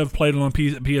should have played it on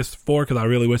PS4 because I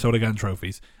really wish I would have gotten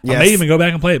trophies. Yes. I may even go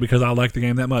back and play it because I like the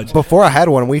game that much. Before I had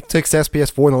one, we took Seth's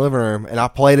PS4 in the living room, and I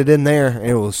played it in there, and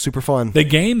it was super fun. The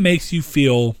game makes you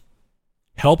feel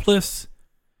helpless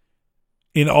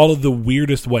in all of the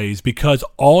weirdest ways because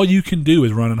all you can do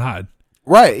is run and hide.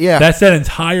 Right, yeah. That's that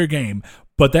entire game.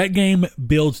 But that game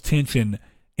builds tension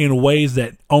in ways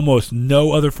that almost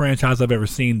no other franchise I've ever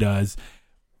seen does,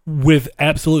 with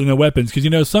absolutely no weapons.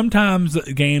 Because, sometimes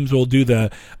games will do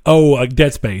like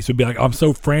Dead Space would be like, I'm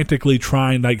so frantically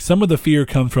trying. Like, some of the fear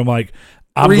comes from, like,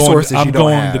 I'm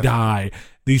going to die.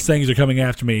 These things are coming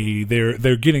after me.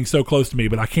 They're getting so close to me,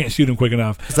 but I can't shoot them quick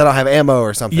enough. Because I don't have ammo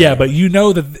or something. Yeah, but you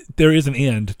know that there is an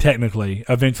end, technically,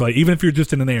 eventually. Even if you're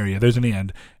just in an area, there's an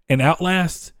end. In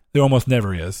Outlast, there almost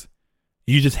never is.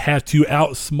 You just have to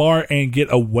outsmart and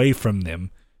get away from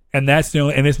them. And that's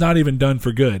and it's not even done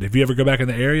for good. If you ever go back in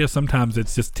the area, sometimes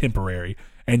it's just temporary,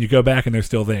 and you go back and they're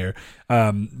still there.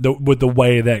 With the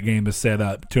way that game is set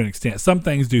up, to an extent, some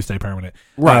things do stay permanent,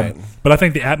 right? But I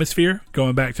think the atmosphere,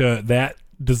 going back to that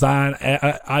design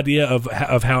idea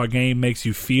of how a game makes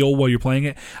you feel while you're playing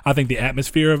it, I think the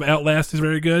atmosphere of Outlast is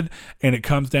very good, and it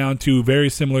comes down to very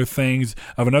similar things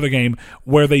of another game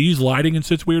where they use lighting in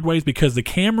such weird ways because the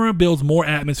camera builds more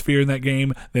atmosphere in that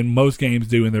game than most games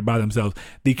do, and they're by themselves.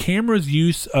 The camera's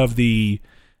use of the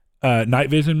night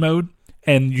vision mode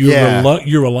and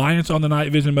your reliance on the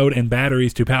night vision mode and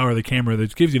batteries to power the camera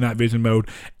that gives you night vision mode,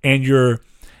 and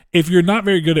if you're not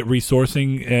very good at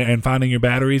resourcing and finding your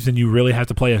batteries, then you really have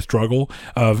to play a struggle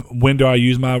of when do I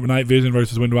use my night vision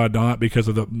versus when do I not because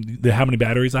of the how many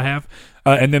batteries I have.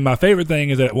 And then my favorite thing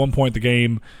is that at one point the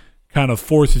game kind of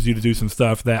forces you to do some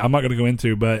stuff that I'm not going to go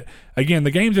into. But again,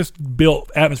 the game just built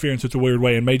atmosphere in such a weird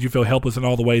way and made you feel helpless in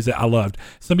all the ways that I loved.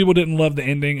 Some people didn't love the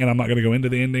ending, and I'm not going to go into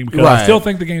the ending because I still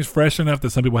think the game's fresh enough that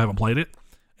some people haven't played it.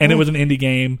 And it was an indie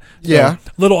game. So a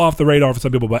little off the radar for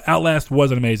some people, but Outlast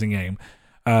was an amazing game.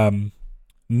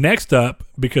 Next up,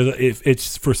 because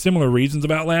it's for similar reasons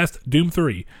of Outlast, Doom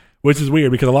 3, which is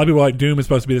weird because a lot of people are like Doom is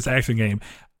supposed to be this action game.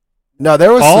 No,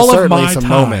 there was certainly some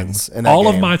moments in that game. All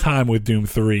of my time with Doom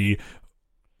 3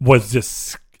 was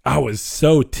just, I was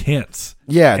so tense.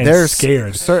 Yeah, there's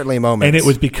scared. Certainly moments. And it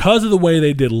was because of the way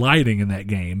they did lighting in that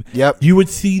game. Yep. You would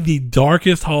see the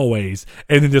darkest hallways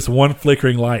and then just one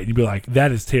flickering light, and you'd be like,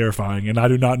 that is terrifying, and I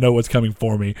do not know what's coming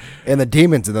for me. And the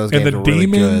demons in those games were really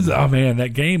good. Oh, man,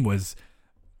 that game was...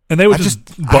 And they would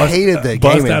I hated the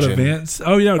bust game out engine. Events.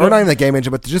 Oh, yeah. Or not even the game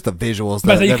engine, but just the visuals.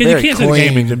 You can't say the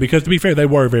game engine because, to be fair, they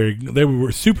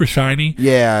were super shiny.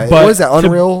 Yeah. But what was that,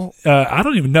 Unreal? I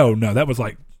don't even know. No, that was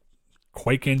like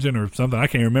Quake engine or something. I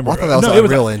can't remember. I thought that was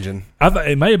Unreal Engine. I thought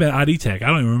it may have been ID Tech. I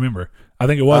don't even remember. I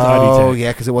think it was ID Tech. Oh,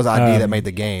 yeah, because it was ID that made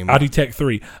the game. ID Tech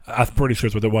 3. I'm pretty sure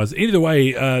it's what it was. Either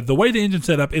way, the way the engine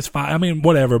set up is fine. I mean,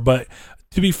 whatever. But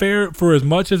to be fair, for as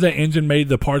much as that engine made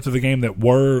the parts of the game that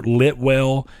were lit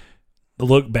well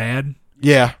look bad,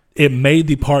 it made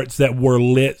the parts that were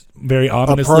lit very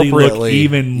ominously look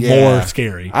even more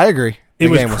scary. I agree. The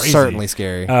game was crazy. certainly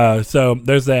scary. So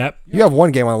there's that. You have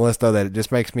one game on the list, though, that it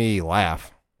just makes me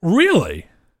laugh. Really?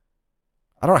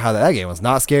 I don't know how that game was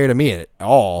not scary to me at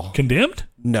all. Condemned?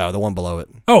 No, the one below it.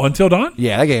 Oh, Until Dawn?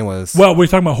 Yeah, that game was... Well, we're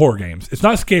talking about horror games. It's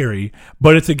not scary,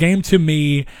 but it's a game to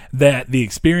me that the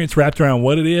experience wrapped around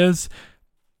what it is...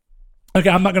 Okay,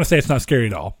 I'm not going to say it's not scary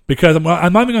at all because I'm not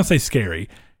even going to say scary.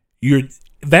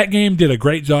 That game did a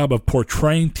great job of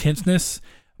portraying tenseness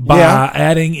by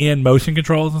adding in motion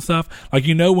controls and stuff. Like,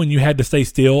 when you had to stay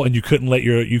still and you couldn't let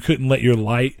your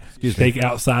light stake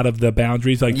outside of the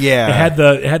boundaries. Like, it had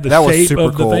the that shape was super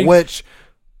of the cool. thing. Which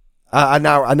I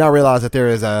now realize that there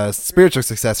is a spiritual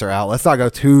successor out. Let's not go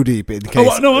too deep in case.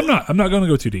 Oh, no, I'm not. I'm not going to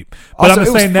go too deep. But Also, I'm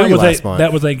just saying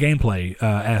that was a gameplay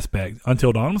aspect.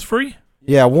 Until Dawn was free.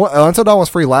 Yeah, Until Dawn was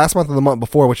free last month and the month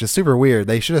before, which is super weird.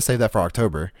 They should have saved that for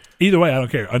October. Either way, I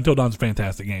don't care. Until Dawn's a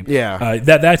fantastic game. Yeah.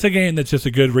 That's a game that's just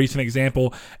a good recent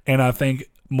example, and I think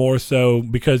more so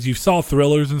because you saw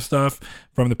thrillers and stuff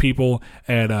from the people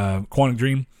at Quantic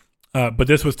Dream, but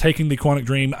this was taking the Quantic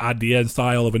Dream idea and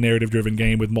style of a narrative-driven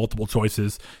game with multiple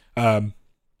choices and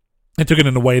took it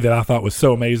in a way that I thought was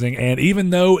so amazing. And even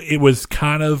though it was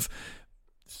kind of...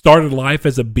 started life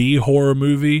as a B horror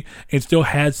movie and still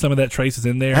had some of that traces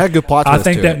in there. It had a good plot twist. I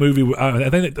think that movie. I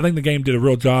think the game did a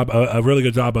really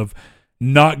good job of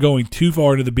not going too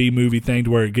far into the B movie thing to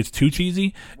where it gets too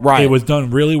cheesy. Right. It was done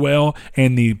really well,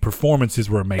 and the performances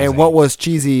were amazing. And what was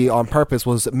cheesy on purpose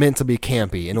was meant to be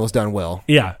campy, and it was done well.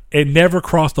 Yeah, it never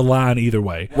crossed the line either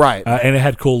way. Right. And it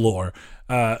had cool lore.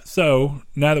 So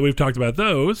now that we've talked about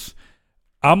those,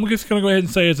 I'm just going to go ahead and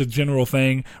say as a general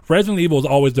thing, Resident Evil has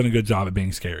always done a good job at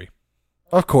being scary.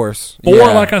 Of course. 4,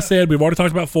 Yeah. like I said, we've already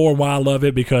talked about 4 and why I love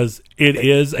it, because it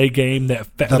is a game that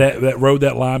rode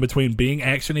that line between being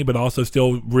actiony but also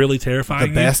still really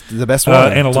terrifying. The best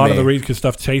one. and a to lot me. of the reasons, because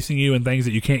stuff chasing you and things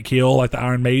that you can't kill, like the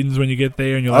Iron Maidens when you get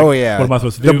there, and you're like, Oh yeah. what am I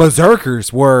supposed to The do?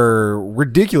 Berserkers were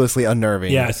ridiculously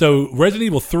unnerving. Yeah, so Resident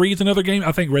Evil 3 is another game.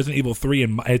 I think Resident Evil 3,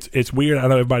 and it's weird. I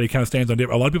know everybody kind of stands on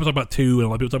different. A lot of people talk about 2, and a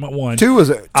lot of people talk about 1.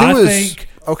 I think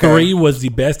okay. 3 was the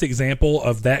best example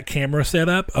of that camera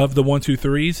setup of the 1, 2,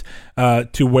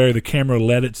 3s, to where the camera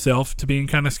led itself to being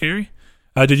kind of scary.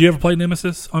 Did you ever play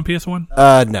Nemesis on PS1?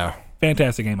 No.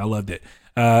 Fantastic game. I loved it.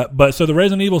 But so the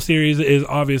Resident Evil series is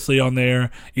obviously on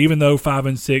there, even though 5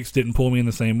 and 6 didn't pull me in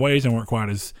the same ways and weren't quite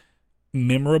as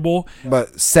memorable.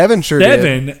 But 7 sure did.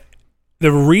 7,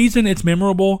 the reason it's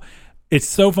memorable, it's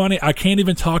so funny. I can't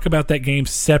even talk about that game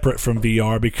separate from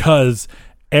VR because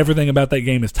everything about that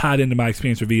game is tied into my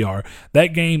experience with VR.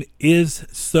 That game is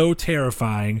so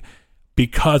terrifying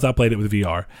because I played it with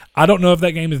VR. I don't know if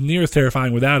that game is near as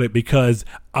terrifying without it because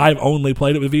I've only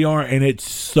played it with VR, and it's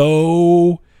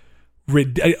so...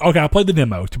 Okay, I played the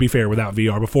demo, to be fair, without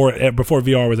VR, before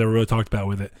VR was ever really talked about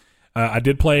with it. I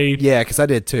did play... Yeah, because I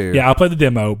did too. Yeah, I played the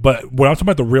demo, but when I'm talking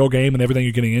about the real game and everything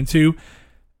you're getting into,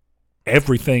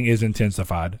 everything is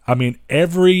intensified. I mean,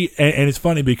 and it's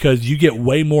funny because you get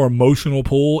way more emotional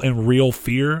pull and real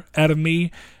fear out of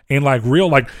me. And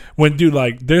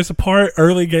there's a part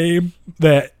early game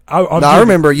that I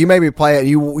remember you made me play it. And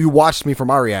you watched me for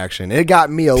my reaction. It got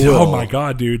me a little. Oh my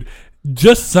god, dude!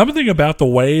 Just something about the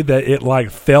way that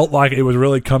it felt like it was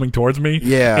really coming towards me.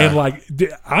 Yeah, and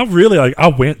I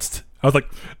winced. I was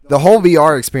like, the whole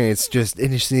VR experience just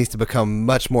needs to become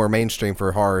much more mainstream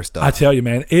for horror stuff. I tell you,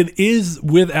 man, it is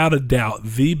without a doubt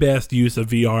the best use of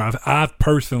VR I've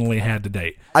personally had to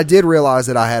date. I did realize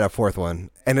that I had a fourth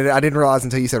one, and I didn't realize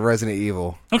until you said Resident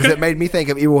Evil. Because Okay. it made me think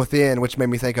of Evil Within, which made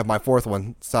me think of my fourth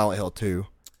one, Silent Hill 2.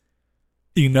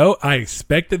 You know, I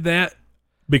expected that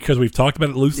because we've talked about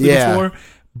it loosely before.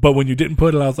 But when you didn't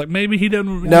put it, I was like, maybe he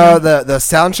doesn't. No, the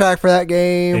soundtrack for that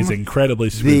game is incredibly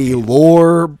spooky. The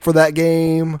lore for that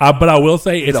game. But I will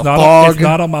say it's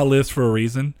not on my list for a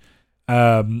reason.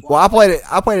 Well, I played it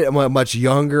at a much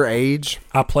younger age.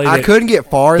 I couldn't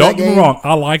get far in that game. Don't get me wrong.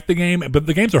 I like the game, but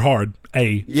the games are hard.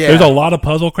 Yeah. There's a lot of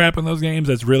puzzle crap in those games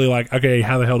that's really like, okay,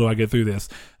 how the hell do I get through this?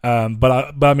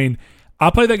 But I mean, I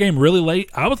played that game really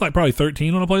late. I was like probably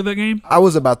 13 when I played that game. I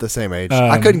was about the same age.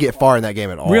 I couldn't get far in that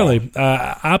game at all. Really?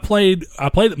 I played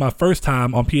it my first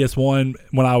time on PS1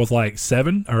 when I was like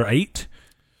 7 or 8,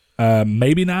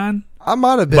 maybe 9. I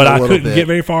might have been but a I little couldn't bit. get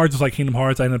very far, just like Kingdom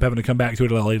Hearts. I ended up having to come back to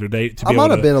it at a later date. I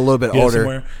might have been a little bit older.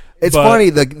 Somewhere. It's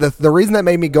funny. The reason that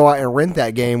made me go out and rent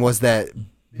that game was that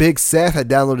Big Seth had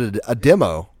downloaded a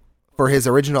demo for his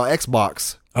original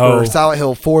Xbox for Silent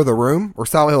Hill 4 The Room or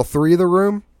Silent Hill 3 The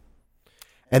Room.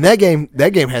 And that game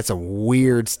had some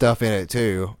weird stuff in it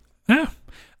too. Yeah.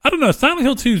 I don't know. Silent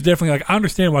Hill 2 is definitely like, I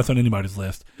understand why it's on anybody's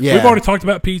list. Yeah. We've already talked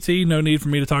about PT. No need for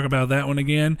me to talk about that one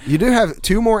again. You do have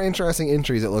 2 more interesting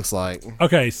entries, it looks like.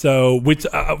 Okay, so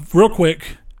real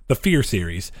quick, the Fear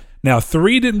series. Now,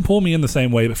 3 didn't pull me in the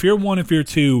same way, but Fear 1 and Fear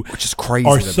 2 which is crazy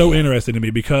are so interesting to me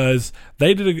because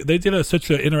they did such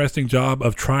an interesting job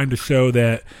of trying to show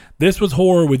that this was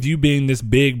horror with you being this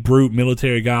big, brute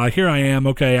military guy. Like, here I am,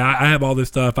 okay, I have all this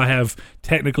stuff. I have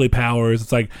technically powers.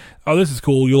 It's like, oh, this is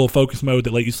cool. Your little focus mode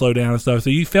that let you slow down and stuff. So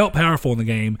you felt powerful in the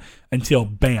game until,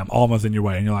 bam, almost in your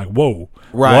way. And you're like, whoa,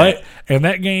 right. what? And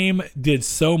that game did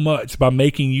so much by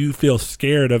making you feel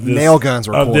scared of this, nail guns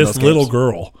were cool in those little games.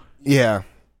 girl. Yeah.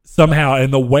 Somehow,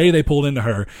 and the way they pulled into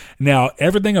her. Now,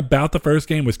 everything about the first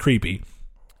game was creepy.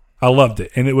 I loved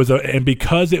it, and and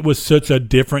because it was such a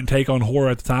different take on horror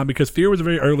at the time, because Fear was a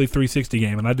very early 360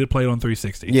 game, and I did play it on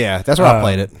 360. Yeah, that's where I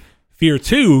played it. Fear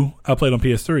 2, I played on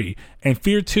PS3, and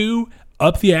Fear 2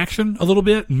 upped the action a little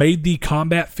bit, made the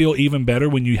combat feel even better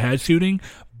when you had shooting,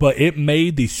 but it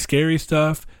made the scary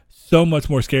stuff so much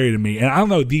more scary to me. And I don't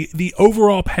know, the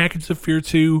overall package of Fear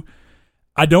 2.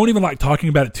 I don't even like talking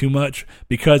about it too much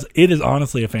because it is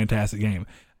honestly a fantastic game.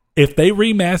 If they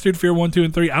remastered Fear 1, 2,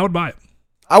 and 3, I would buy it.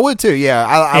 I would too, yeah.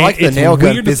 I like the nail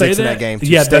gun physics in that game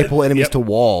to staple enemies to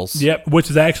walls. Yep, which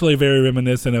is actually very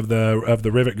reminiscent of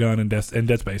the rivet gun in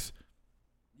Dead Space.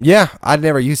 Yeah, I'd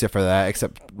never used it for that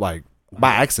except like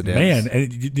by accident. Man, and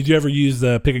did you ever use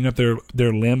picking up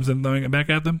their limbs and throwing it back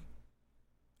at them?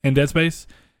 in Dead Space?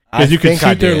 I Because you could think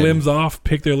I shoot their did. limbs off,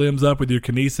 pick their limbs up with your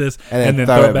kinesis, and then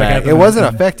throw it back. at them. It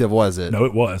wasn't effective, was it? No,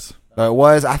 it was. It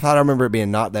was. I thought I remember it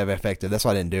being not that effective. That's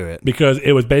why I didn't do it. Because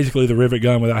it was basically the rivet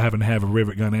gun without having to have a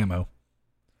rivet gun ammo.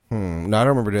 No, I don't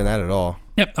remember doing that at all.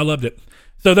 Yep, I loved it.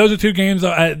 So those are two games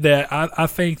that I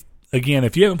think, again,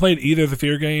 if you haven't played either of the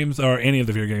Fear games or any of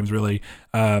the Fear games really,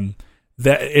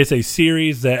 that it's a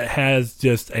series that has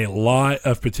just a lot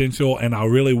of potential, and I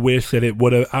really wish that it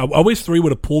would have. I wish 3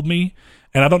 would have pulled me,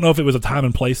 and I don't know if it was a time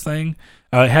and place thing.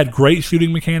 It had great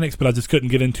shooting mechanics, but I just couldn't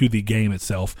get into the game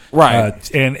itself.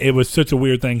 Right. And it was such a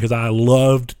weird thing because I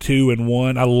loved 2 and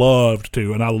 1. I loved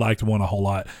 2, and I liked 1 a whole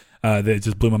lot. That it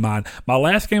just blew my mind. My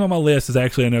last game on my list is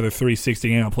actually another 360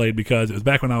 game I played because it was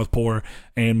back when I was poor,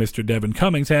 and Mr. Devin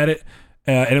Cummings had it.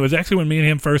 And it was actually when me and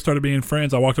him first started being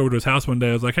friends. I walked over to his house one day.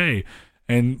 I was like, hey.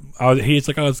 And he's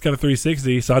like, oh, it's got a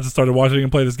 360. So I just started watching him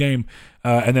play this game.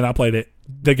 And then I played it.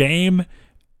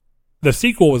 The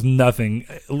sequel was nothing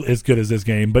as good as this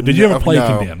game. But did you ever play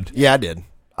Condemned? Yeah, I did.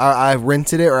 I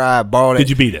rented it or I borrowed it. Did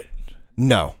you beat it?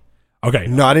 No. Okay.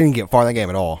 No, I didn't get far in the game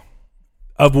at all.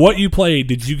 Of what you played,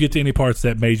 did you get to any parts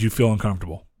that made you feel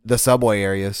uncomfortable? The subway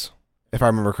areas, if I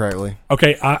remember correctly.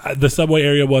 Okay, the subway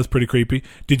area was pretty creepy.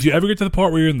 Did you ever get to the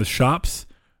part where you're in the shops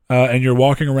and you're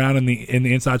walking around in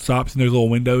the inside shops and there's little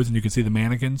windows and you can see the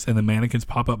mannequins and the mannequins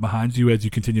pop up behind you as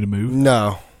you continue to move?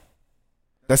 No.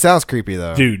 That sounds creepy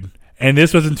though. Dude, and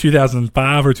this was in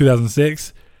 2005 or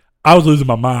 2006. I was losing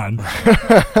my mind.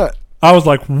 I was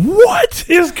like, what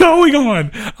is going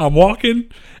on? I'm walking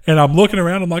and I'm looking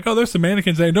around. I'm like, oh, there's some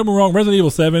mannequins there. Don't get me wrong. Resident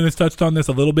Evil 7 has touched on this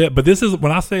a little bit, but this is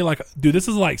when I say like, dude, this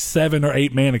is like 7 or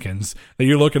 8 mannequins that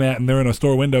you're looking at and they're in a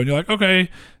store window and you're like, okay,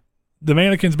 the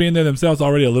mannequins being there themselves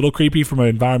already a little creepy from an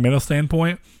environmental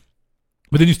standpoint.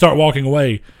 But then you start walking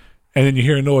away and then you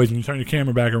hear a noise and you turn your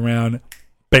camera back around.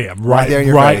 Bam, right there in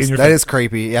your right face. in your That face. is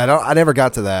creepy. Yeah, I never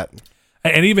got to that.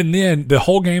 And even then, the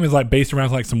whole game is like based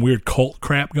around like some weird cult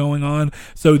crap going on.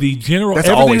 So the general That's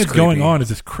everything always that's going creepy. on is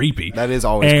just creepy. That is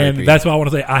always and creepy. that's why I want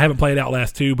to say I haven't played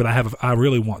Outlast 2, but I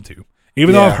really want to.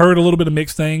 Even though Yeah. I've heard a little bit of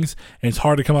mixed things, and it's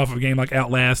hard to come off of a game like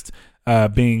Outlast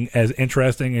being as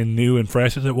interesting and new and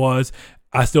fresh as it was.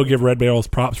 I still give Red Barrel's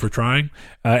props for trying,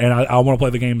 and I want to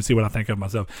play the game and see what I think of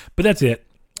myself. But that's it.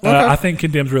 Okay. I think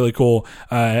Condemned's really cool,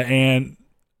 and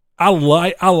I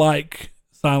like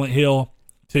Silent Hill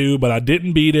 2, but I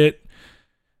didn't beat it.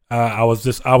 I was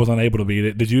unable to beat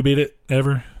it. Did you beat it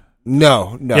ever?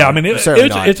 No. Yeah, I mean certainly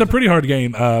not. it's a pretty hard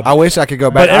game. I wish I could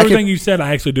go back. But everything you said,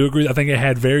 I actually do agree. I think it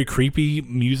had very creepy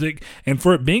music, and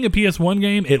for it being a PS1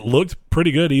 game, it looked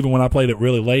pretty good even when I played it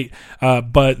really late.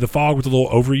 But the fog was a little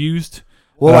overused.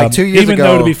 Well, like 2 years even ago,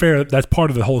 though, to be fair, that's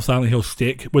part of the whole Silent Hill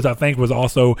shtick, which I think was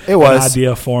also an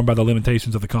idea formed by the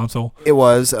limitations of the console. It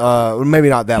was maybe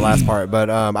not that last part, but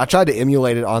I tried to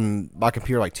emulate it on my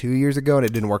computer like 2 years ago, and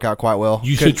it didn't work out quite well.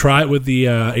 You should try it with the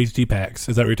HD packs.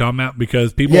 Is that what you're talking about?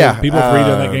 Because people have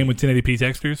redone that game with 1080p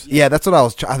textures. Yeah, that's what I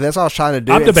was trying to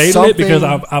do. I've debated it because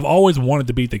I've always wanted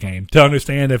to beat the game to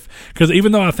understand because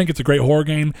even though I think it's a great horror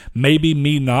game, maybe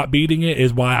me not beating it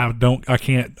is why I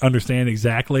can't understand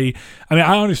exactly. I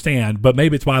mean, I understand, but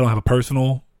maybe it's why I don't have a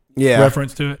personal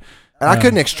reference to it. And I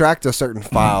couldn't extract a certain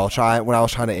file when I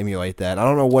was trying to emulate that. I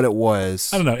don't know what it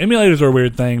was. I don't know. Emulators are a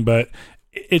weird thing, but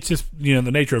it's just, the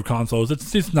nature of consoles.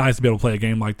 It's just nice to be able to play a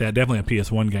game like that. Definitely a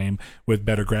PS1 game with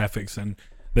better graphics, and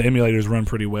the emulators run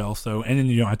pretty well. So, and then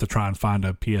you don't have to try and find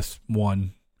a PS1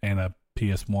 and a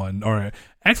PS1. Or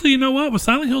actually, you know what? Was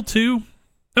Silent Hill 2?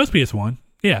 That was PS1.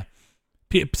 Yeah.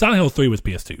 Silent Hill 3 was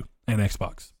PS2 and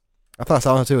Xbox. I thought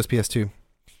Silent Hill 2 was PS2.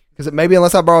 Because maybe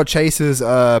unless I borrowed Chase's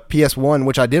PS1,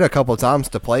 which I did a couple of times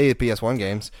to play PS1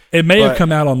 games. It may have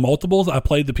come out on multiples. I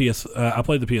played the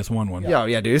PS1 one.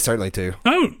 Yeah, dude, certainly too.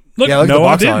 Oh, look, at the no,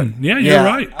 I box didn't. art. Yeah, you're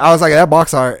right. I was like, that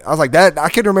box art. I was like, that. I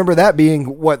could remember that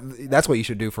being that's what you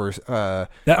should do for.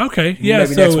 Okay, yeah.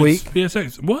 Maybe so next it's week.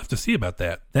 PSX. We'll have to see about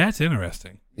that. That's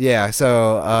interesting. Yeah,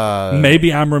 so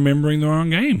Maybe I'm remembering the wrong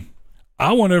game.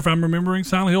 I wonder if I'm remembering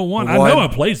Silent Hill 1. I know I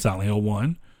played Silent Hill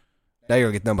 1. Now you're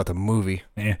gonna get done about the movie.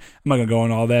 I'm not gonna go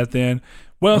on all that then.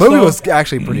 Well, The movie was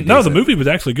actually pretty. No, decent. the movie was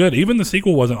actually good. Even the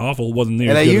sequel wasn't awful. It wasn't near.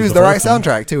 And as they good as used the right first one.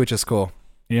 soundtrack too, which is cool.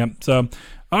 Yeah. So,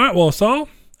 all right. Well, Saul,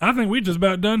 I think we're just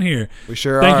about done here. We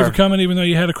sure Thank are. you for coming, even though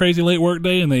you had a crazy late work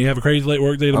day, and then you have a crazy late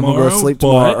work day tomorrow. I'm gonna go sleep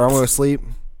tomorrow. Or I'm gonna sleep.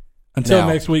 Until now.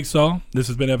 next week, Saul. This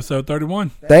has been episode 31.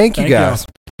 Thank you guys.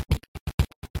 Y'all.